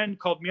old friend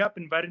called me up,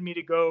 invited me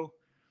to go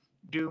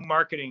do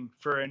marketing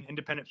for an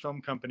independent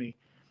film company.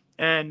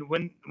 And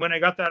when I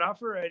got that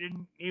offer, I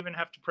didn't even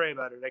have to pray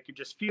about it. I could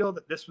just feel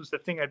that this was the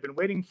thing I'd been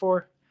waiting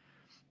for.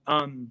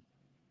 And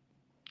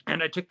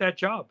I took that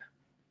job.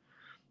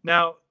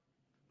 Now,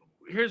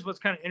 here's what's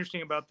kind of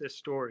interesting about this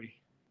story.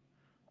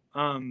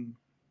 I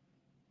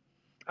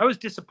was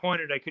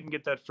disappointed I couldn't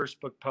get that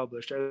first book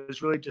published. I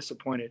was really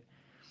disappointed.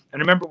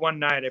 And I remember one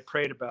night I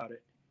prayed about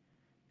it.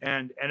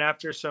 And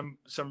after some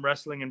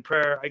wrestling and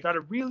prayer, I got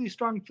a really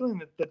strong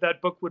feeling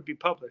that book would be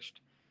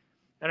published.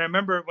 And I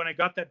remember when I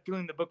got that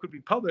feeling the book would be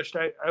published,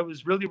 I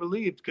was really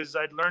relieved, because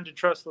I'd learned to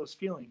trust those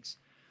feelings.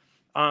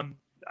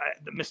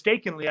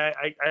 Mistakenly,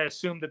 I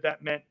assumed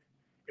that meant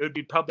it would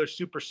be published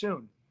super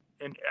soon.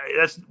 And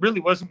that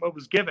really wasn't what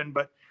was given.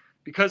 But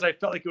because I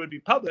felt like it would be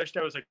published,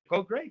 I was like,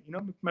 oh, great.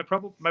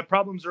 My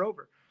problems are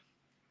over.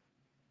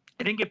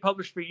 It didn't get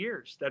published for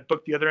years, that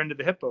book, The Other End of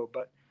the Hippo.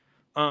 But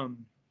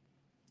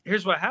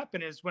here's what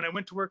happened is when I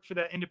went to work for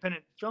that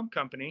independent film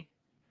company,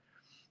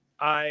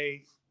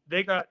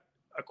 they got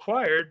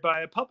acquired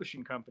by a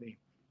publishing company.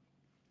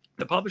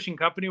 The publishing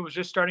company was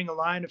just starting a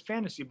line of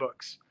fantasy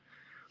books.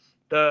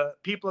 The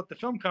people at the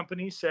film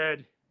company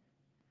said,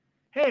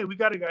 hey, we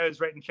got a guy who's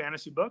writing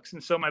fantasy books.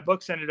 And so my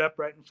books ended up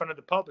right in front of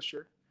the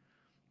publisher.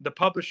 The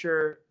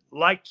publisher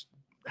liked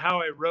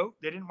how I wrote.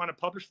 They didn't want to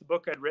publish the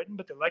book I'd written,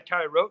 but they liked how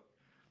I wrote,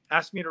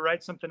 asked me to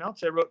write something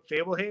else. I wrote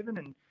Fablehaven,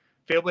 and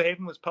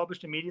Fablehaven was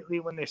published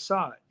immediately when they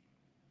saw it.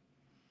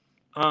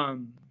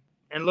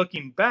 And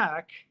looking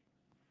back,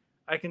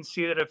 I can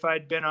see that if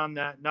I'd been on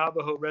that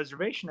Navajo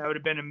reservation, I would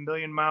have been a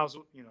million miles,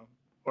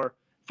 or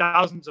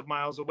thousands of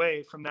miles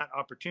away from that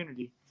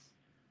opportunity.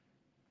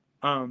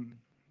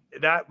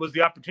 That was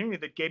the opportunity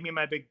that gave me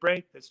my big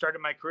break, that started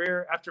my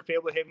career. After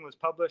Fablehaven was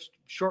published,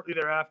 shortly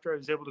thereafter, I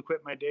was able to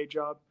quit my day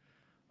job.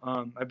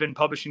 I've been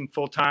publishing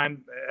full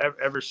time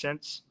ever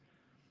since.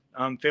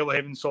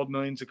 Fablehaven sold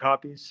millions of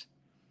copies.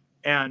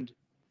 And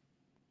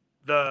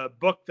the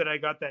book that I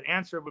got that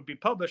answer would be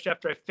published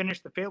after I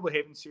finished the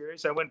Fablehaven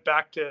series. I went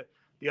back to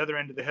The Other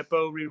End of the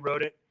Hippo,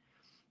 rewrote it,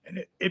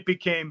 and it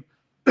became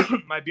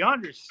my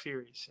Beyonders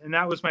series. And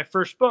that was my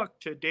first book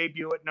to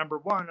debut at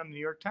 #1 on the New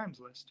York Times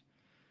list.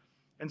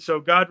 And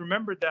so God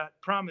remembered that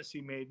promise he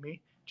made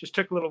me. Just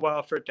took a little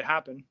while for it to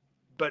happen.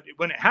 But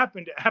when it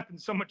happened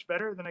so much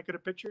better than I could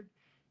have pictured.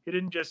 He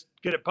didn't just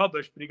get it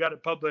published, but he got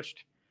it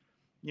published,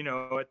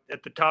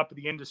 at the top of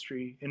the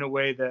industry in a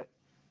way that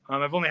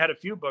I've only had a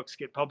few books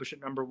get published at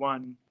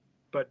 #1,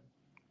 but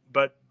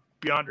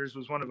Beyonders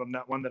was one of them,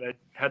 that one that I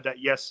had that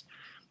yes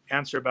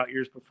answer about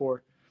years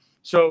before.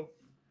 So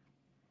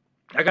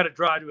I got to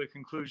draw to a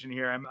conclusion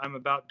here. I'm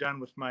about done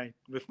with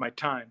my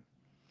time.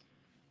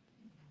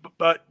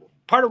 But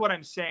part of what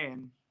I'm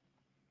saying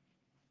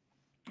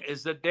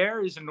is that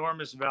there is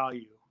enormous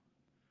value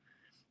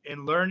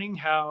in learning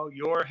how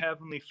your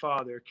Heavenly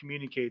Father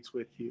communicates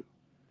with you.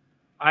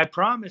 I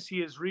promise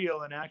He is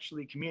real and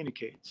actually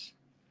communicates.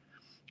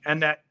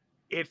 And that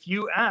if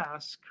you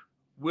ask,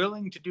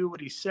 willing to do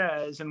what He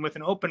says, and with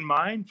an open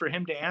mind for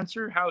Him to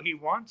answer how He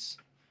wants,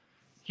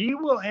 He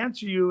will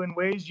answer you in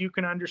ways you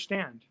can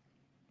understand.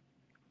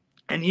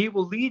 And He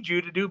will lead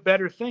you to do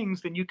better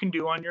things than you can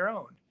do on your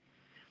own.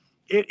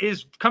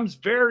 Comes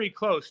very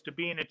close to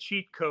being a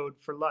cheat code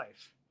for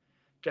life,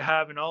 to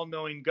have an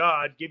all-knowing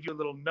God give you a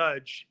little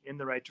nudge in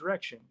the right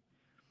direction.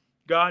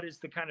 God is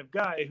the kind of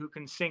guy who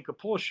can sink a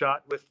pull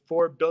shot with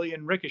 4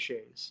 billion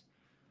ricochets.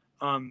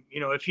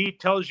 If He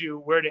tells you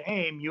where to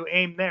aim, you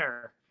aim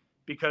there,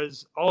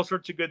 because all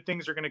sorts of good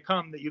things are going to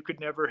come that you could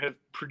never have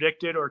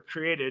predicted or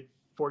created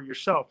for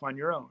yourself on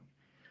your own.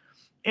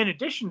 In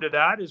addition to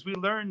that, as we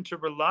learn to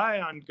rely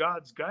on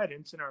God's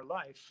guidance in our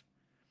life,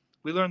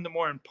 we learn the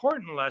more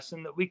important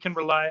lesson that we can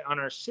rely on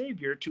our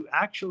Savior to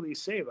actually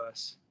save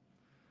us,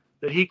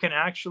 that He can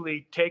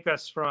actually take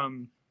us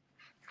from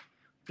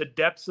the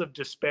depths of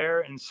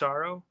despair and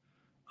sorrow,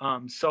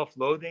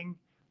 self-loathing,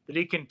 that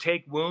He can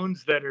take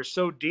wounds that are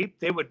so deep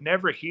they would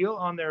never heal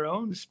on their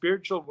own,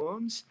 spiritual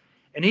wounds,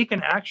 and He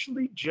can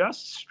actually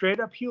just straight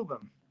up heal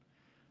them.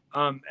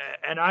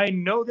 And I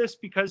know this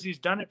because He's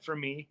done it for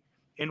me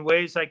in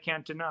ways I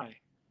can't deny.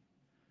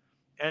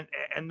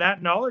 And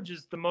that knowledge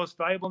is the most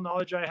valuable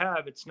knowledge I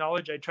have. It's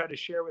knowledge I try to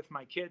share with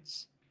my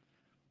kids.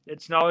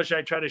 It's knowledge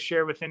I try to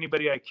share with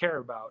anybody I care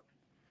about,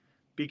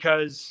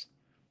 because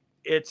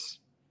it's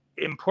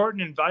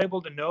important and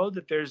valuable to know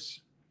that there's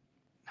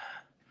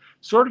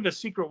sort of a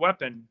secret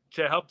weapon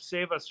to help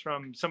save us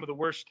from some of the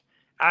worst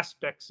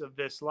aspects of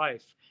this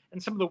life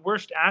and some of the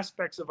worst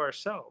aspects of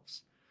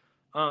ourselves.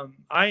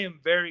 I am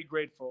very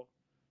grateful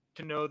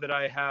to know that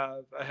I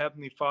have a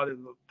Heavenly Father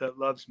that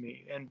loves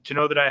me, and to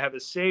know that I have a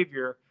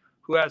Savior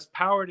who has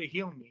power to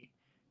heal me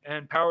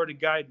and power to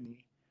guide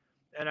me.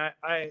 And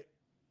I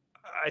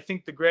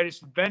think the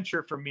greatest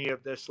adventure for me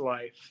of this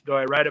life, though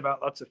I write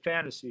about lots of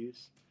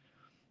fantasies,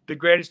 the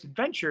greatest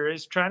adventure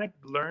is trying to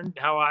learn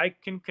how I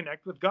can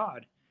connect with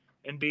God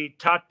and be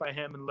taught by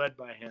Him and led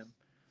by Him.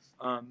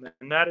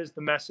 And that is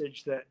the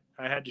message that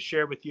I had to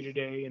share with you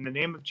today. In the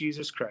name of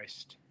Jesus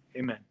Christ,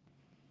 amen.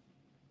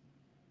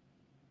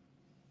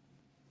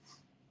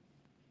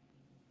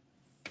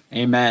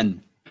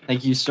 Amen.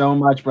 Thank you so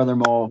much, Brother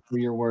Mull, for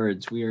your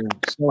words. We are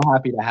so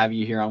happy to have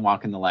you here on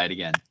Walk in the Light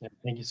again. Yeah,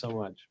 thank you so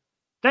much.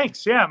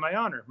 Thanks. Yeah, my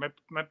honor,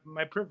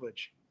 my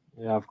privilege.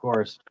 Yeah, of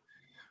course.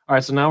 All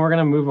right, so now we're going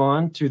to move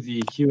on to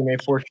the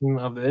Q&A portion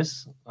of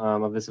this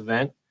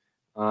event,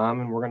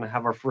 and we're going to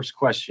have our first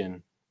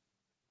question.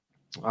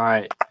 All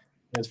right,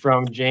 it's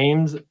from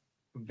James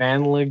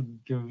Van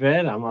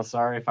Legevet. I'm not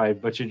sorry if I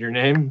butchered your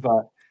name,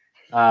 but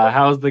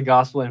how has the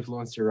gospel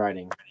influenced your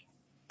writing?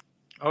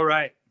 All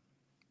right.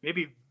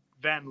 Maybe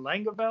Van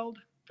Langeveld?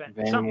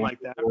 Something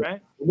like that,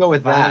 right? We'll go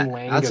with that.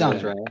 That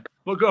sounds right.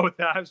 We'll go with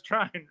that. I was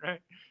trying,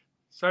 right?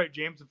 Sorry,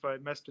 James, if I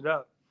messed it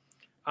up.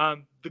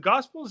 The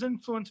Gospels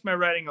influenced my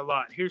writing a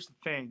lot. Here's the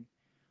thing.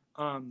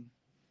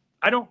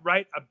 I don't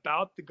write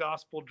about the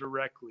Gospel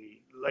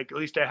directly. Like, at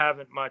least I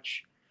haven't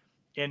much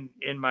in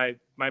my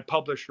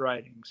published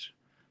writings.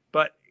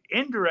 But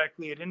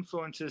indirectly, it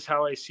influences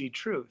how I see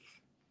truth.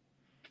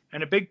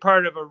 And a big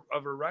part of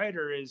a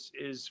writer is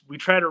we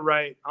try to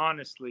write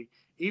honestly.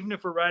 Even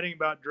if we're writing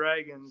about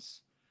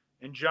dragons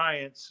and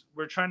giants,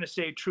 we're trying to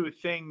say true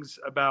things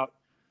about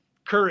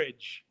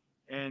courage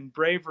and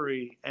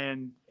bravery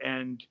and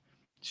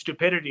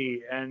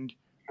stupidity and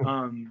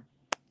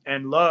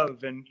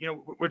love. And,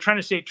 we're trying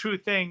to say true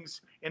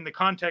things in the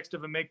context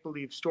of a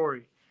make-believe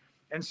story.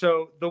 And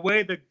so the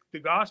way the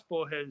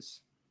gospel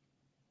has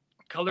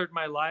colored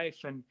my life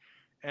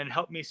and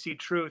helped me see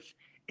truth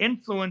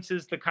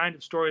influences the kind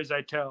of stories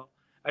I tell.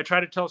 I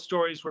try to tell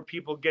stories where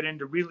people get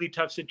into really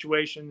tough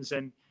situations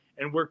and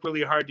work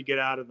really hard to get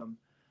out of them.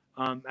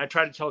 I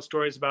try to tell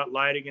stories about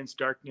light against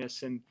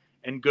darkness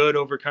and good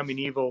overcoming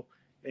evil,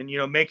 and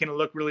making it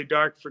look really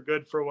dark for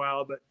good for a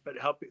while, but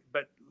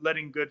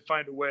letting good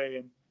find a way.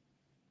 And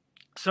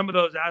some of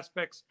those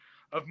aspects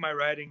of my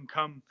writing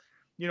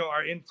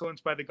are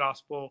influenced by the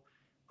gospel,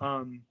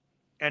 and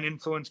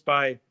influenced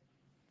by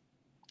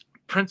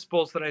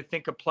principles that I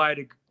think apply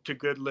to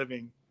good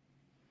living.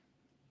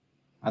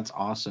 That's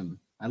awesome.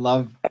 I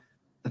love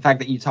the fact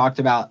that you talked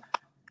about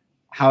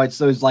how it's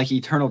those like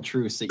eternal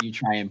truths that you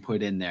try and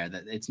put in there,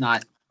 that it's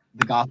not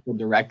the gospel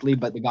directly,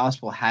 but the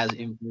gospel has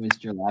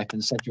influenced your life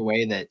in such a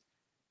way that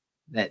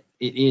it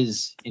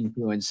is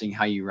influencing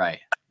how you write.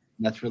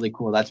 And that's really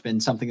cool. That's been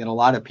something that a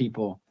lot of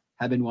people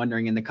have been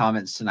wondering in the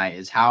comments tonight,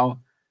 is how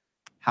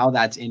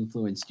that's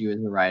influenced you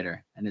as a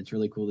writer. And it's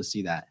really cool to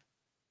see that.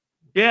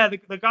 Yeah,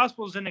 the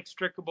gospel is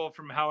inextricable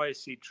from how I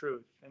see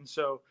truth. And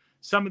so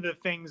some of the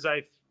things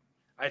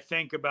I I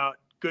think about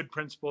good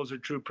principles or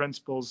true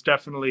principles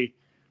definitely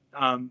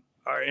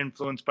are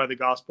influenced by the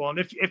gospel. And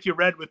if you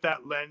read with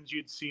that lens,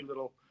 you'd see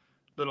little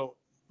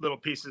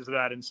pieces of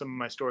that in some of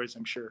my stories,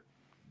 I'm sure.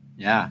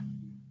 Yeah.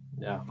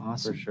 Yeah,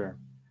 Awesome. for sure.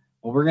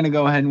 Well, we're going to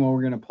go ahead and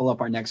we're going to pull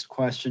up our next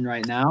question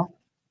right now.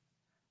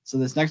 So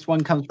this next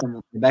one comes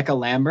from Rebecca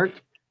Lambert,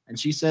 and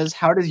she says,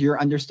 how does your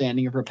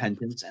understanding of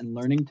repentance and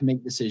learning to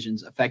make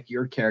decisions affect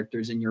your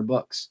characters in your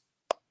books?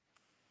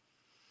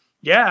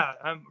 Yeah,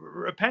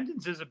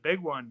 repentance is a big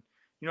one.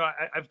 You know,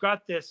 I've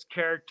got this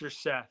character,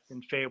 Seth,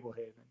 in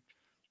Fablehaven.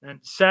 And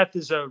Seth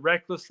is a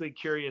recklessly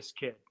curious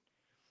kid.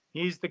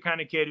 He's the kind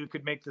of kid who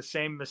could make the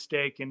same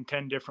mistake in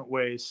 10 different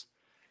ways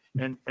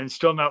and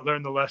still not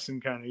learn the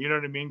lesson, kind of. You know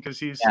what I mean? Because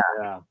he's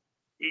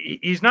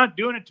not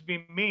doing it to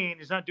be mean.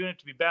 He's not doing it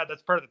to be bad.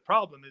 That's part of the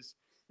problem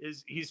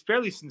is he's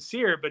fairly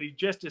sincere, but he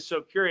just is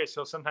so curious.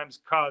 He'll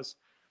sometimes cause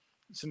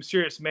some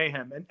serious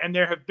mayhem. And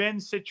there have been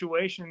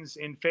situations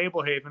in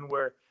Fablehaven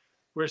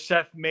where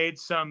Seth made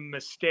some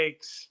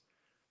mistakes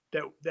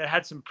that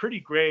had some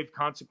pretty grave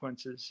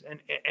consequences.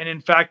 And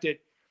in fact,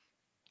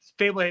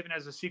 Fablehaven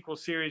has a sequel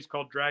series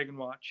called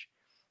Dragonwatch.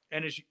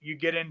 And as you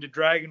get into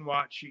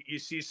Dragonwatch, you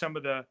see some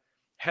of the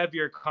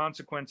heavier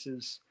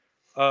consequences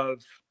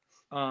of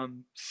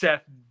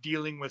Seth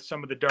dealing with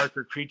some of the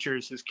darker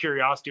creatures. His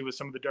curiosity with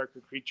some of the darker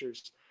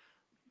creatures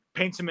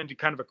paints him into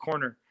kind of a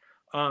corner.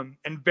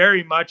 And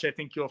very much, I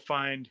think you'll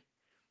find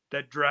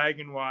that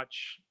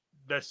Dragonwatch,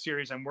 the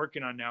series I'm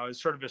working on now,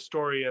 is sort of a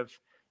story of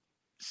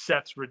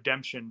Seth's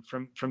redemption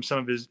from some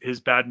of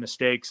his bad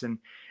mistakes and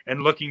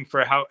looking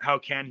for how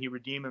can he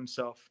redeem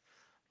himself.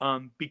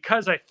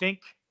 Because I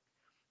think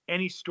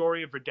any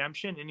story of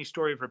redemption, any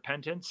story of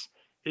repentance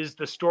is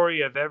the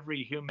story of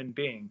every human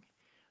being.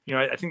 You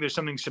know, I think there's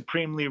something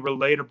supremely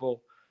relatable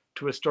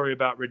to a story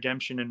about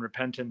redemption and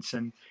repentance.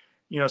 And,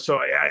 you know, so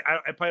I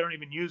probably don't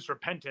even use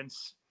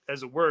repentance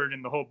as a word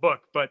in the whole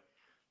book, but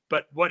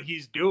what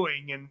he's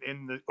doing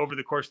in the over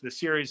the course of the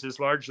series is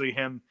largely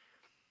him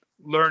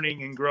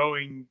learning and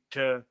growing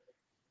to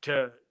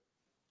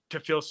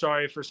feel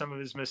sorry for some of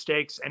his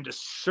mistakes and to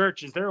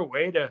search, is there a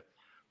way to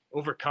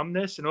overcome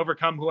this and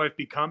overcome who I've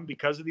become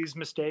because of these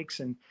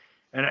mistakes? And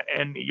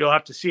you'll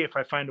have to see if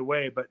I find a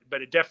way,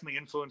 but it definitely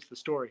influenced the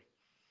story.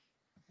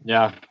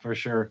 Yeah, for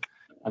sure.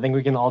 I think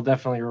we can all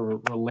definitely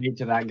relate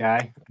to that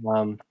guy.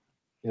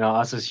 You know,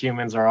 us as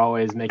humans are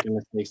always making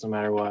mistakes no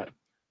matter what.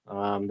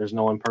 There's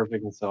no one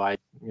perfect, and so I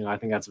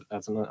think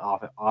that's an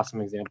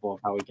awesome example of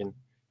how we can,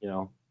 you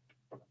know,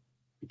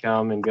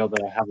 become and be able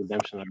to have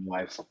redemption in our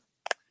lives.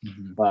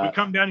 Mm-hmm. But we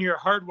come down here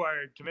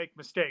hardwired to make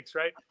mistakes,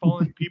 right?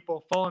 Fallen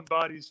people, fallen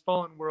bodies,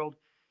 fallen world.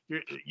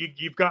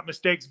 You've got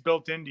mistakes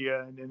built into you,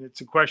 and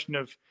it's a question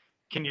of,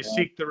 can you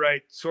seek the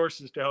right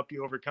sources to help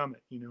you overcome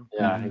it? You know?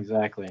 Yeah, Mm-hmm.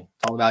 exactly.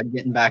 It's all about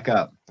getting back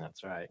up.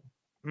 That's right.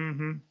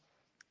 Mm-hmm.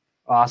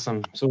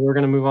 Awesome. So we're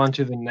going to move on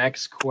to the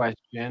next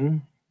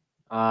question.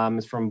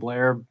 It's from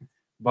Blair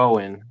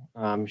Bowen.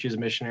 She's a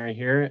missionary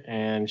here,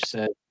 and she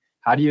said,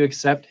 how do you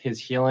accept his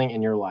healing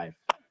in your life?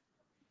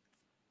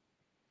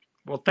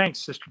 Well, thanks,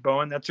 Sister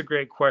Bowen. That's a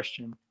great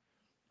question.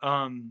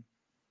 I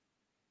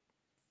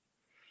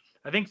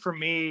think for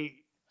me,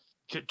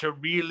 to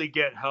really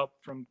get help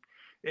from,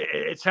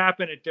 it's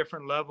happened at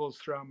different levels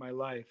throughout my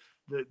life,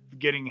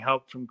 getting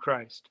help from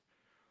Christ.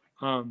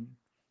 And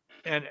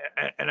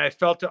I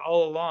felt it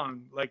all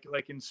along,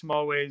 like in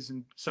small ways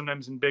and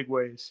sometimes in big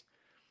ways.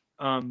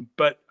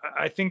 But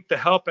I think the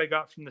help I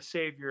got from the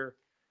Savior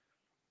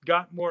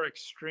got more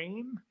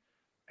extreme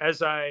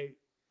as I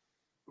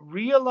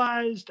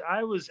realized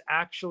I was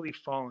actually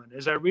fallen,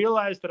 as I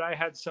realized that I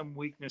had some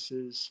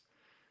weaknesses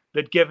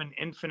that given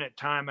infinite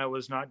time, I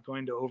was not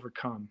going to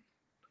overcome.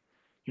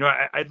 You know,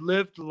 I'd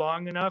lived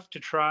long enough to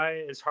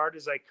try as hard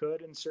as I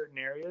could in certain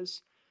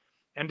areas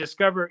and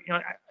discover, you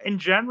know, in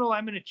general,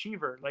 I'm an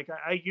achiever. Like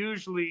I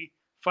usually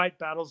fight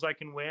battles I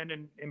can win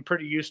and am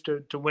pretty used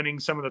to winning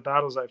some of the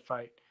battles I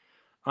fight.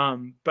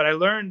 But I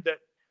learned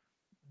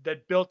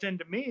that built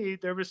into me,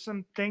 there was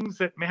some things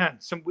that, man,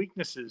 some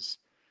weaknesses,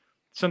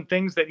 some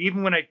things that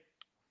even when I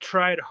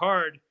tried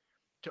hard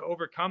to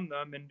overcome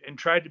them and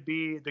tried to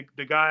be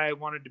the guy I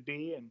wanted to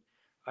be, and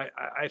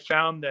I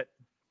found that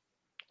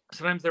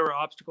sometimes there were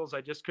obstacles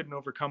I just couldn't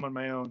overcome on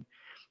my own.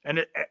 And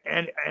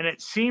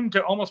it seemed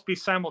to almost be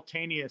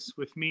simultaneous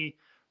with me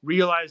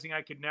realizing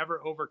I could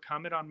never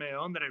overcome it on my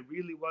own, that I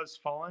really was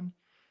fallen.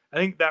 I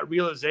think that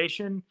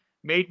realization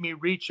made me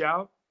reach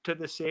out to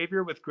the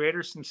Savior with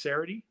greater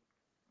sincerity,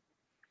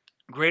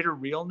 greater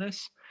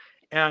realness.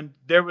 And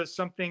there was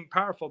something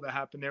powerful that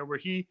happened there where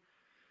he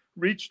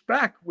reached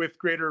back with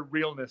greater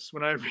realness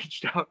when I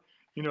reached out,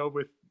 you know,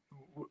 with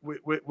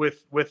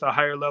a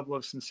higher level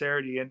of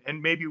sincerity.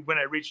 And maybe when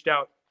I reached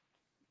out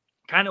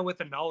kind of with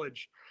the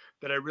knowledge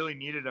that I really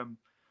needed him,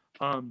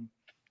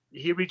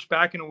 he reached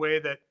back in a way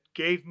that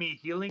gave me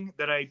healing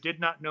that I did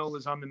not know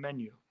was on the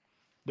menu,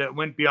 that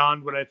went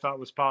beyond what I thought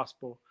was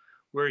possible,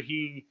 where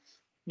he,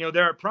 you know,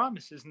 there are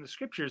promises in the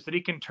scriptures that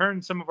he can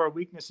turn some of our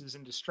weaknesses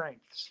into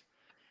strengths.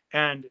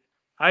 And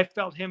I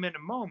felt him in a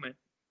moment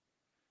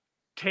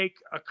take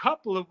a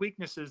couple of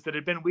weaknesses that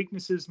had been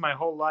weaknesses my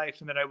whole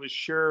life and that I was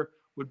sure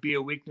would be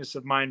a weakness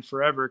of mine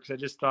forever, because I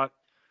just thought,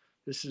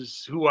 this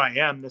is who I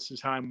am, this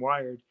is how I'm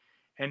wired.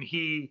 And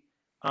he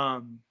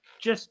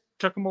just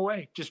took them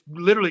away, just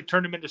literally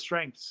turned them into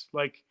strengths.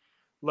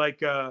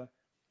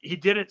 He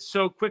did it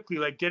so quickly,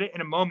 like did it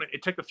in a moment.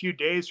 It took a few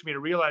days for me to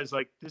realize,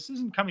 like, this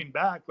isn't coming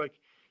back. Like,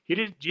 he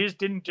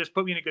didn't just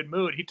put me in a good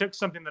mood. He took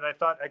something that I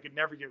thought I could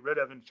never get rid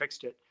of and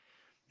fixed it.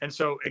 And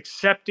so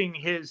accepting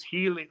his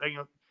healing,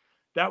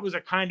 that was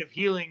a kind of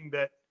healing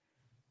that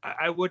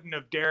I wouldn't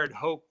have dared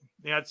hope.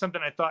 It's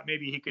something I thought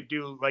maybe he could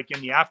do like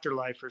in the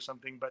afterlife or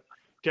something, but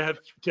to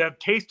have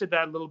tasted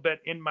that a little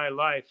bit in my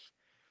life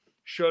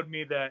showed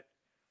me that,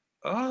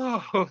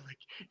 like,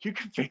 you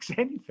can fix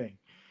anything,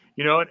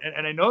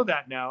 and I know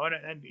that now.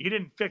 And he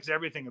didn't fix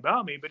everything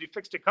about me, but he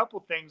fixed a couple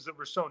things that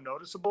were so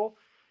noticeable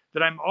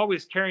that I'm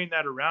always carrying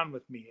that around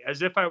with me,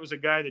 as if I was a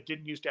guy that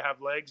didn't used to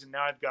have legs and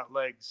now I've got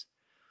legs.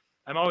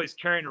 I'm always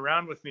carrying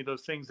around with me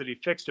those things that he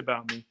fixed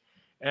about me.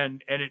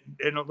 And it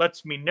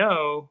lets me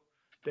know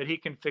that he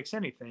can fix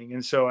anything.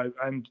 And so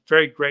I'm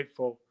very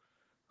grateful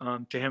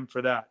to him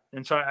for that.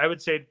 And so I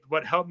would say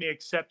what helped me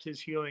accept his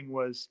healing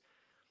was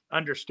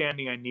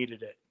understanding I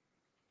needed it.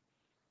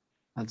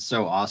 That's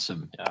so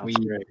awesome. Yeah, that's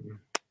great.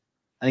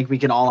 I think we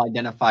can all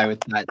identify with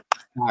that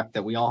fact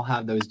that we all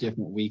have those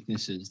different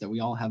weaknesses, that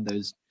we all have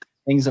those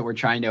things that we're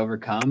trying to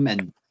overcome.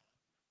 And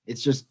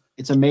it's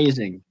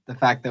amazing, the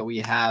fact that we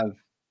have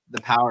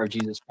the power of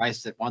Jesus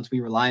Christ, that once we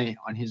rely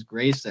on his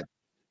grace, that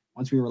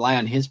once we rely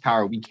on his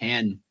power, we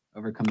can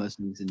overcome those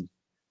things. And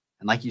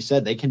like you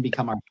said, they can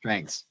become our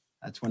strengths.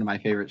 That's one of my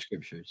favorite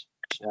scriptures.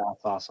 Yeah,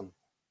 that's awesome.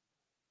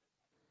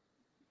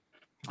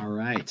 All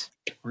right.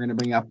 We're going to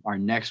bring up our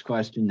next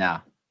question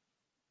now.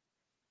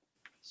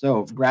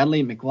 So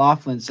Bradley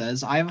McLaughlin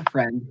says, I have a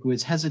friend who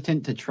is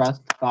hesitant to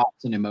trust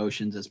thoughts and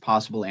emotions as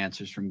possible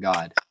answers from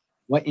God.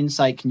 What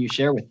insight can you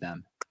share with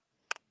them?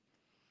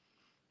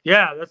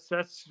 Yeah,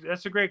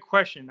 that's a great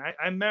question.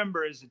 I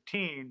remember as a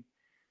teen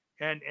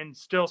and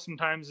still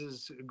sometimes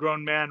as a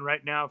grown man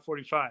right now,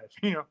 45,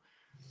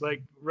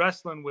 like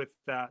wrestling with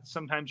that.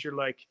 Sometimes you're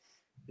like,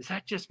 is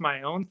that just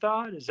my own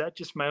thought? Is that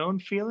just my own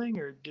feeling?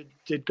 Or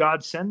did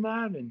God send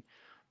that?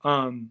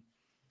 And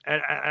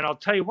I'll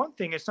tell you one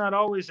thing, it's not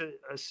always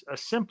a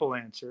simple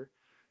answer.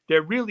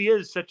 There really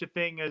is such a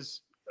thing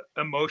as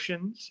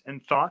emotions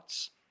and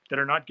thoughts that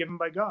are not given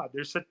by God.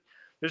 There's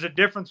a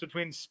difference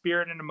between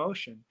spirit and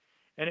emotion.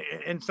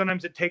 And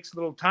sometimes it takes a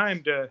little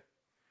time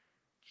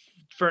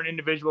for an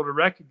individual to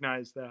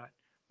recognize that.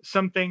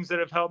 Some things that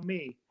have helped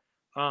me,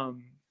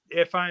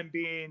 if I'm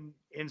being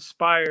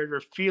inspired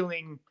or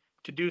feeling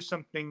to do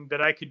something that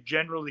I could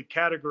generally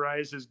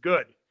categorize as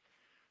good,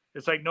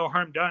 it's like no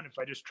harm done if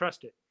I just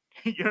trust it.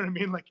 You know what I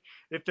mean? Like,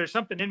 if there's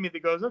something in me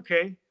that goes,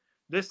 okay,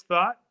 this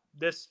thought,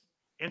 this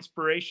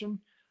inspiration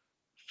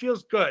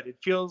feels good. It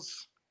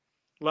feels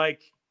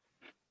like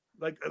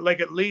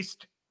at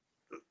least,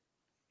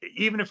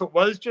 even if it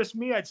was just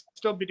me, I'd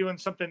still be doing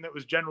something that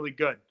was generally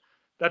good.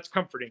 That's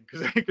comforting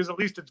because at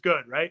least it's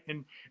good, right?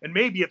 And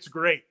maybe it's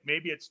great.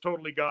 Maybe it's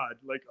totally God,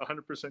 like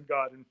 100%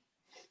 God. And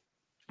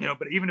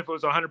but even if it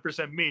was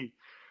 100% me,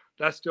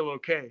 that's still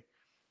okay.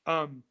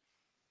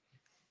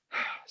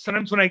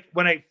 Sometimes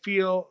when I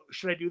feel,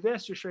 should I do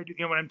this or should I do,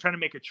 when I'm trying to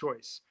make a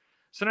choice,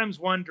 sometimes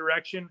one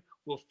direction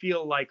will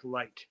feel like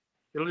light.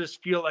 It'll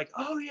just feel like,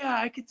 oh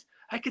yeah,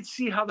 I could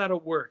see how that'll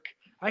work.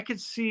 I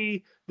could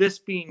see this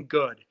being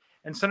good.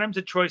 And sometimes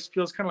a choice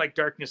feels kind of like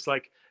darkness,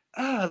 like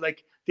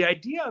the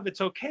idea of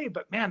it's okay,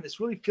 but man, this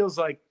really feels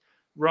like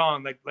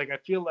wrong. Like I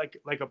feel like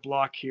a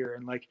block here.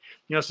 And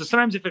so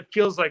sometimes if it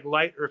feels like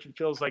light or if it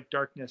feels like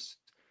darkness,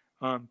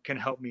 can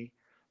help me.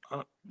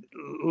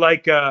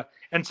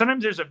 And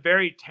sometimes there's a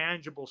very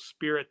tangible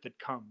spirit that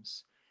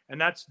comes, and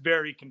that's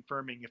very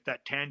confirming. If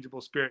that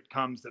tangible spirit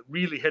comes that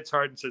really hits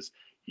hard and says,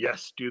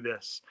 yes, do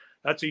this,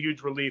 that's a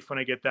huge relief when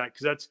I get that,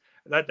 because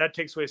that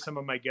takes away some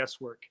of my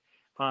guesswork.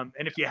 And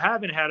if you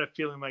haven't had a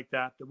feeling like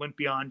that went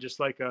beyond just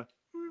like a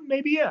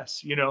maybe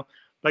yes,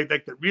 like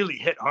that really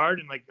hit hard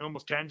and like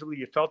almost tangibly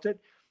you felt it,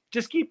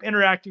 just keep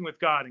interacting with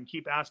God and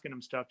keep asking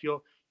him stuff.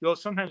 You'll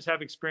sometimes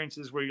have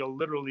experiences where you'll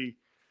literally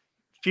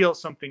feel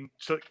something.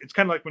 So it's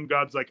kind of like when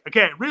God's like,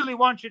 okay, I really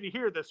want you to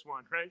hear this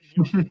one, right?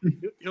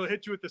 He'll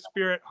hit you with the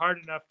spirit hard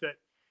enough that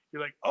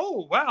you're like,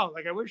 oh wow,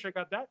 like I wish I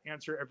got that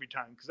answer every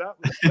time, because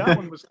that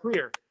one was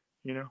clear.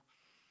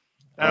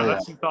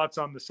 That's some thoughts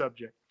on the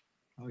subject.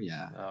 Oh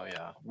yeah.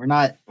 We're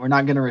not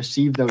going to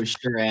receive those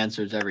sure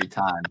answers every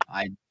time.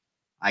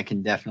 I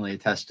can definitely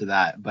attest to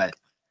that. But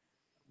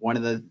one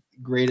of the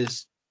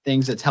greatest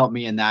things that's helped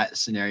me in that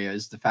scenario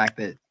is the fact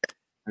that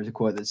there's a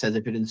quote that says,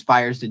 if it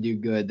inspires to do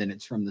good, then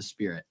it's from the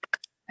Spirit.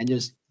 And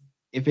just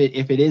if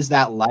it is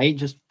that light,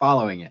 just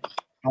following it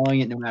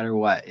no matter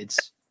what.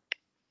 It's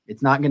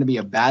not going to be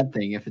a bad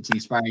thing if it's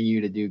inspiring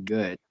you to do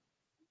good.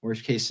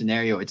 Worst case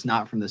scenario, it's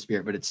not from the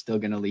Spirit, but it's still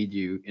going to lead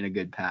you in a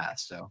good path.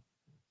 So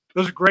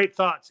those are great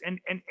thoughts. And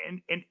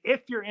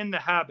if you're in the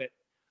habit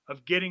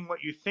of getting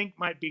what you think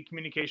might be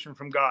communication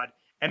from God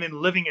and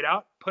then living it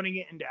out, putting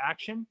it into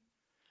action,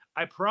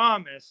 I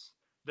promise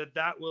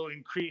that will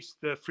increase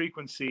the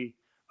frequency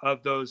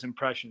of those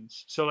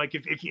impressions. So like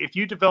if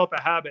you develop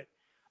a habit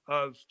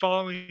of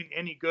following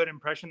any good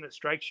impression that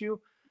strikes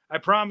you, I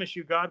promise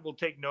you God will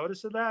take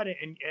notice of that,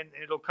 and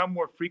it'll come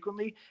more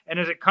frequently. And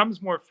as it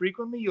comes more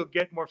frequently, you'll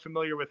get more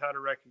familiar with how to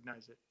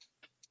recognize it.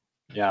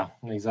 Yeah,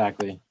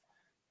 exactly.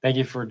 Thank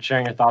you for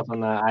sharing your thoughts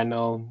on that. I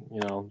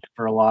know,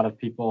 for a lot of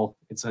people,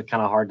 it's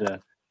kind of hard to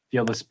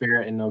feel the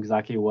Spirit and know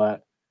exactly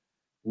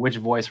which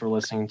voice we're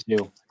listening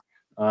to.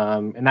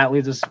 And that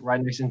leads us right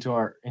next into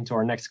our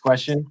next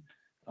question.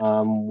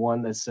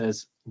 One that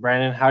says,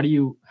 Brandon, how do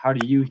you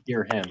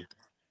hear him?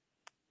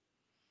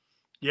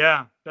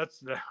 Yeah,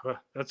 that's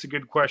a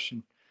good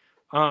question.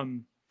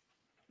 Some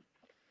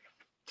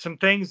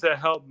things that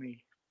help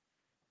me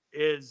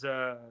is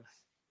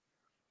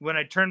when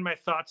I turn my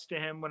thoughts to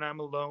him when I'm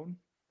alone.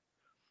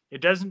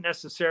 It doesn't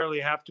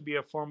necessarily have to be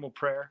a formal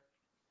prayer,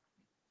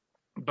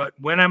 but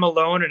when I'm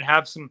alone and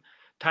have some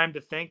time to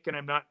think and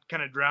I'm not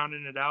kind of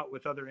drowning it out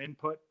with other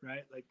input,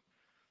 right? Like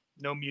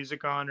no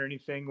music on or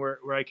anything, where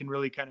I can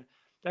really kind of,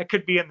 that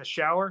could be in the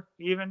shower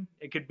even.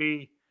 It could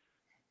be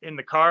in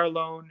the car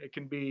alone. It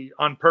can be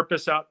on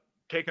purpose out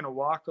taking a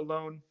walk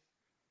alone.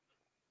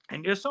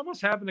 And just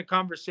almost having a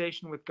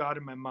conversation with God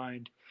in my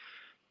mind.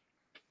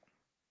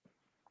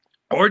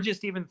 Or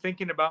just even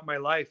thinking about my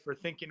life or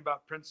thinking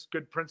about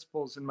good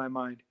principles in my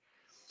mind.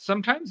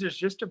 Sometimes there's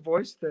just a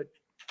voice that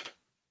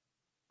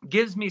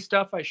gives me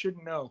stuff I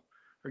shouldn't know,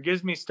 or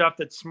gives me stuff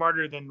that's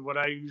smarter than what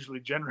I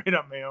usually generate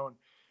on my own.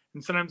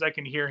 And sometimes I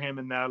can hear him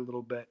in that a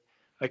little bit.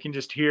 I can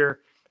just hear.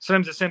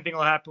 Sometimes the same thing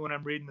will happen when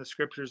I'm reading the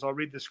scriptures. I'll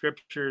read the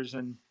scriptures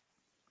and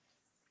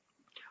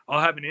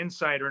I'll have an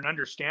insight or an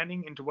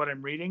understanding into what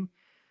I'm reading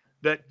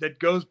that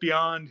goes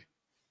beyond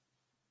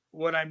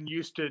what I'm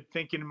used to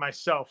thinking to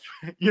myself.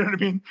 You know what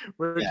I mean?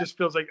 Where it just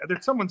feels like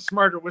there's someone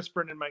smarter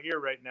whispering in my ear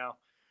right now.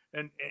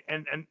 And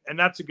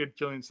that's a good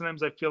feeling.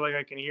 Sometimes I feel like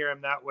I can hear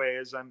him that way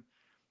as I'm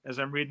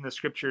reading the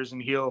scriptures,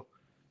 and he'll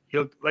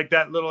like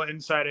that little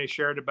insight I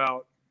shared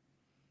about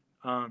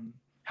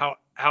how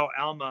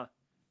Alma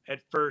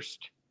at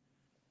first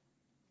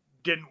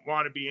didn't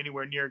want to be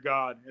anywhere near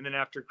God. And then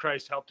after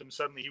Christ helped him,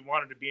 suddenly he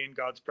wanted to be in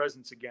God's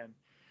presence again.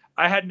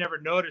 I had never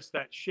noticed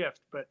that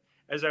shift, but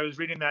as I was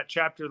reading that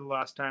chapter the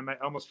last time, I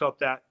almost felt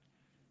that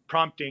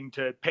prompting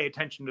to pay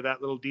attention to that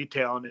little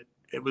detail, and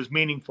it was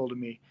meaningful to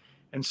me.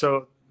 And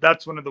so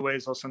that's one of the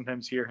ways I'll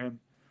sometimes hear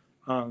him.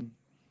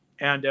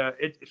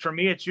 For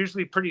me, it's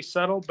usually pretty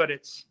subtle, but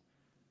it's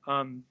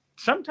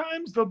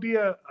sometimes there'll be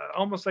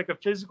almost like a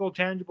physical,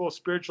 tangible,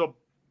 spiritual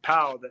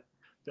pow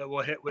that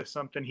will hit with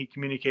something he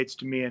communicates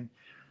to me. And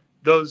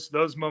those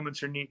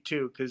moments are neat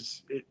too,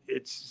 because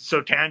it's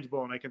so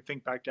tangible, and I can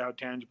think back to how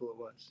tangible it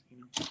was.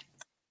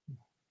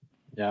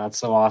 Yeah, that's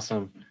so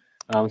awesome.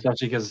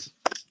 Especially because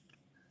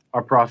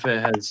our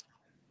prophet has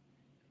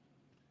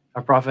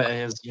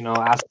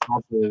asked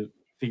God to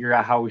figure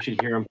out how we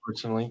should hear him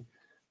personally.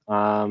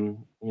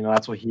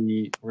 That's what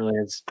he really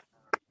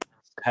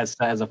has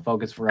set as a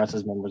focus for us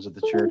as members of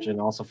the church, and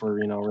also for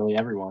really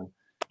everyone,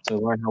 to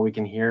learn how we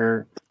can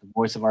hear the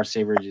voice of our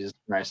Savior Jesus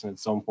Christ. And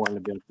it's so important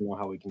to be able to know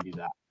how we can do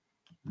that.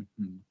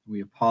 Mm-hmm.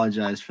 We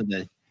apologize for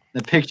the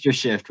picture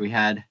shift. We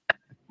had a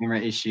camera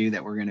issue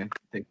that we're going to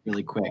fix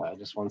really quick.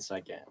 Just 1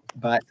 second.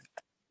 But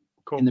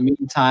cool. In the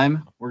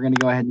meantime, we're going to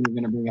go ahead and we're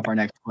going to bring up our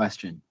next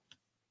question.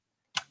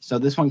 So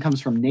this one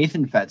comes from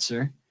Nathan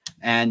Fetzer.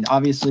 And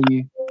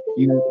obviously,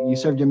 you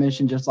served your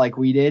mission just like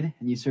we did,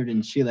 and you served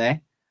in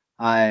Chile,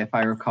 if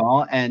I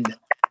recall. And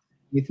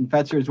Nathan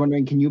Fetzer is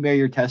wondering, can you bear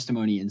your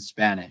testimony in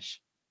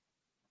Spanish?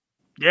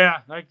 Yeah,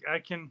 I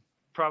can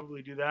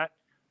probably do that.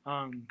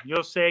 Yo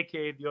sé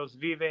que Dios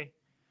vive.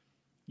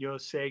 Yo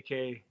sé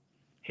que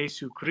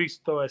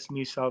Jesucristo es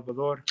mi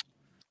Salvador.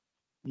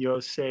 Yo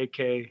sé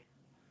que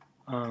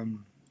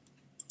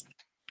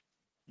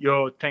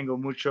yo tengo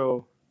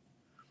mucho,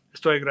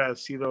 estoy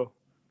agradecido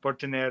por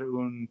tener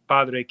un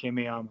Padre que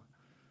me ama.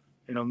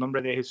 En el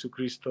nombre de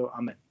Jesucristo,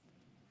 amén.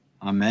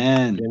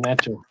 Amen. Bien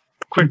hecho.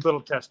 Quick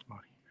little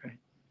testimony. Right?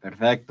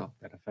 Perfecto.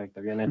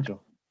 Bien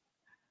hecho.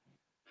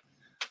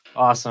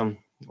 Awesome.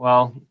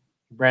 Well,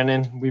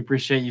 Brandon, we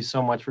appreciate you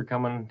so much for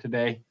coming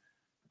today.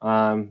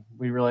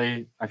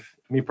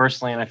 Me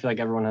personally, and I feel like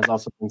everyone has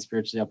also been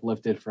spiritually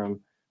uplifted from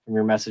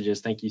your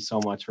messages. Thank you so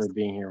much for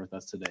being here with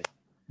us today.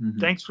 Mm-hmm.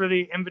 Thanks for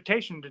the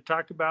invitation to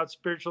talk about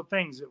spiritual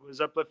things. It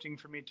was uplifting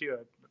for me too.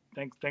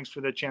 Thanks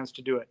for the chance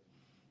to do it.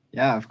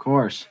 Yeah, of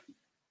course.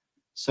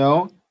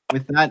 So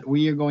with that,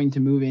 we are going to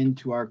move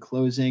into our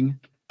closing.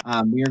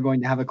 We are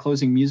going to have a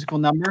closing musical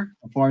number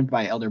performed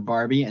by Elder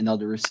Barbie and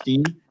Elder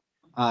Ristine.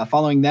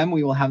 Following them,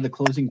 we will have the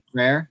closing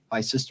prayer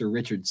by Sister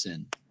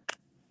Richardson.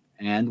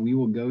 And we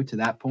will go to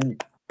that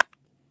point.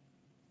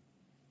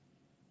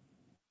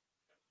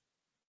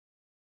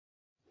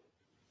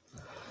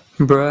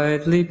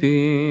 Brightly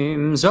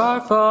beams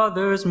our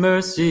Father's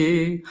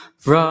mercy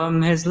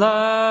from his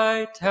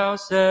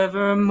lighthouse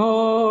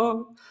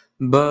evermore.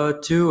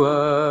 But to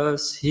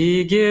us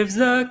he gives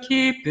the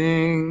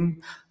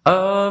keeping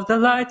of the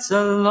lights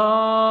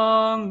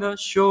along the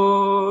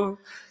shore.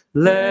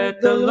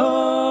 Let the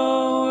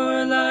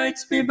lower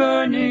lights be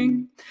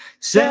burning.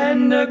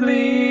 Send a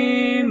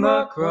gleam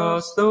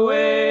across the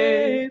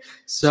wave.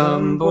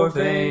 Some poor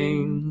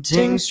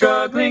fainting,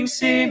 struggling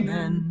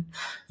seaman,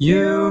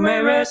 you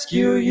may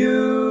rescue,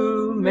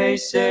 you may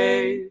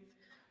save.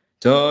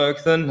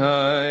 Dark the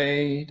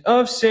night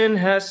of sin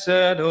has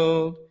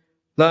settled.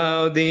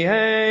 Loud the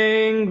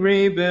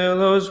angry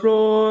billows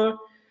roar.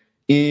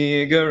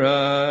 Eager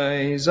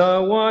eyes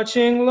are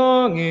watching,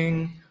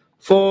 longing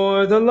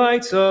for the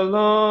lights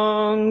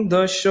along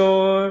the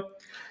shore.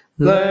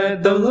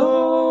 Let the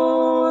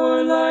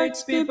lower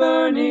lights be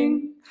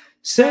burning.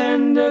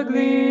 Send a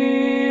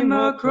gleam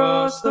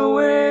across the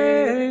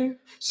wave.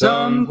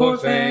 Some poor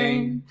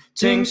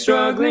fainting,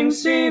 struggling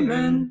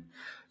seaman,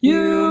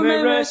 you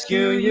may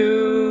rescue,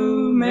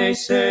 you may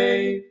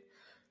save.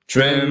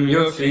 Trim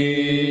your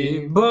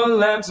feeble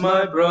lamps,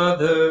 my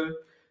brother.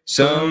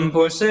 Some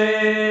poor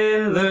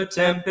sailor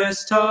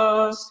tempest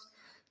tossed,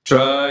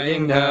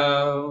 trying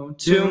now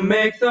to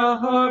make the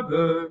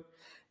harbor,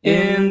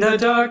 in the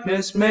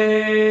darkness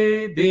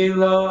may be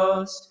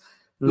lost.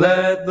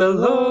 Let the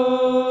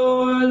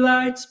lower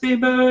lights be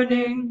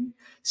burning.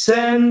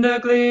 Send a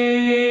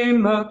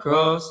gleam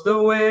across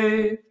the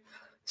wave.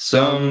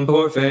 Some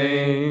poor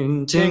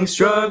fainting,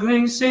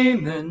 struggling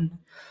seaman,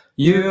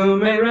 you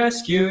may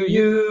rescue,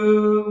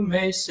 you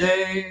may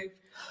save.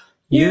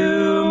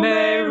 You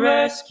may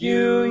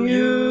rescue,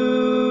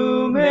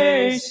 you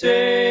may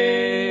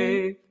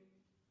save.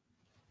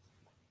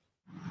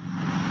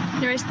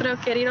 Nuestro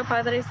querido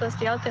Padre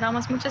Celestial, te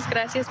damos muchas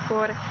gracias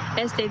por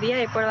este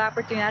día y por la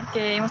oportunidad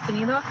que hemos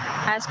tenido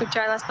a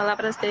escuchar las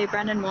palabras de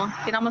Brandon Mull.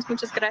 Te damos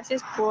muchas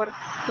gracias por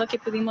lo que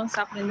pudimos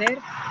aprender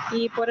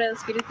y por el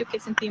espíritu que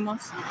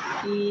sentimos.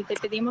 Y te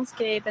pedimos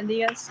que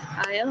bendigas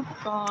a él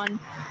con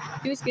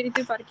tu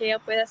espíritu para que él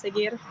pueda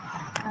seguir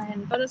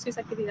en todas sus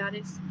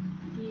actividades.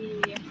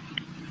 Y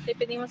te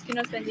pedimos que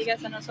nos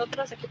bendigas a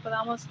nosotros, a que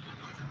podamos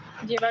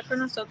llevar con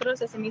nosotros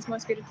ese mismo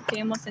espíritu que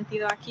hemos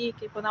sentido aquí,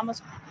 que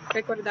podamos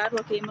recordar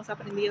lo que hemos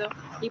aprendido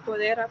y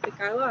poder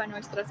aplicarlo a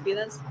nuestras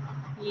vidas.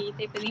 Y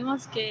te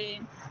pedimos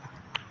que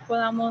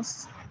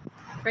podamos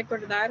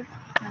recordar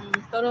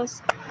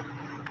todas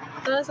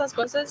las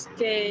cosas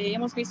que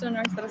hemos visto en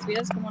nuestras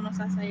vidas, cómo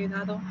nos has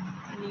ayudado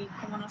y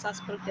cómo nos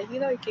has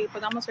protegido, y que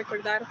podamos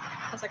recordar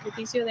el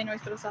sacrificio de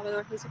nuestro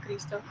Salvador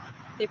Jesucristo.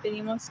 Te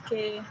pedimos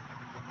que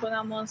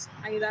podamos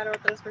ayudar a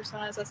otras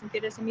personas a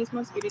sentir ese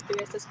mismo espíritu,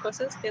 y estas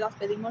cosas te las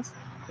pedimos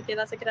y te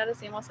las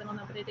agradecemos en el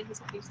nombre de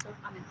Jesucristo.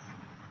 Amén.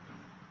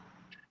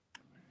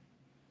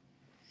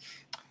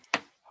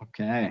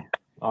 Okay,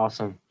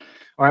 awesome.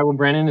 All right, well,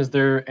 Brandon, is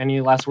there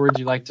any last words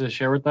you'd like to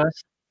share with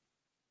us?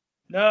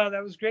 No,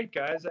 that was great,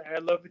 guys. I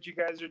love what you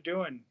guys are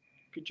doing.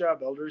 Good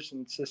job, elders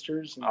and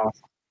sisters. And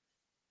Awesome.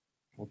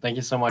 Well, thank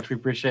you so much. We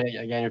appreciate,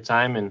 again, your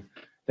time, and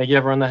thank you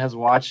everyone that has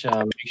watched.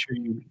 Make sure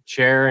you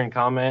share and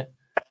comment.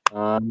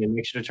 And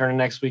make sure to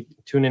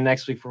tune in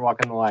next week for Walk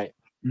on the Light.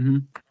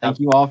 Thank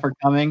you all for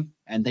coming,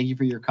 and thank you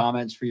for your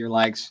comments, for your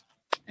likes,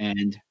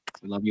 and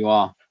we love you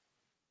all.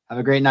 Have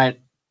a great night.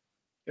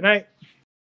 good night.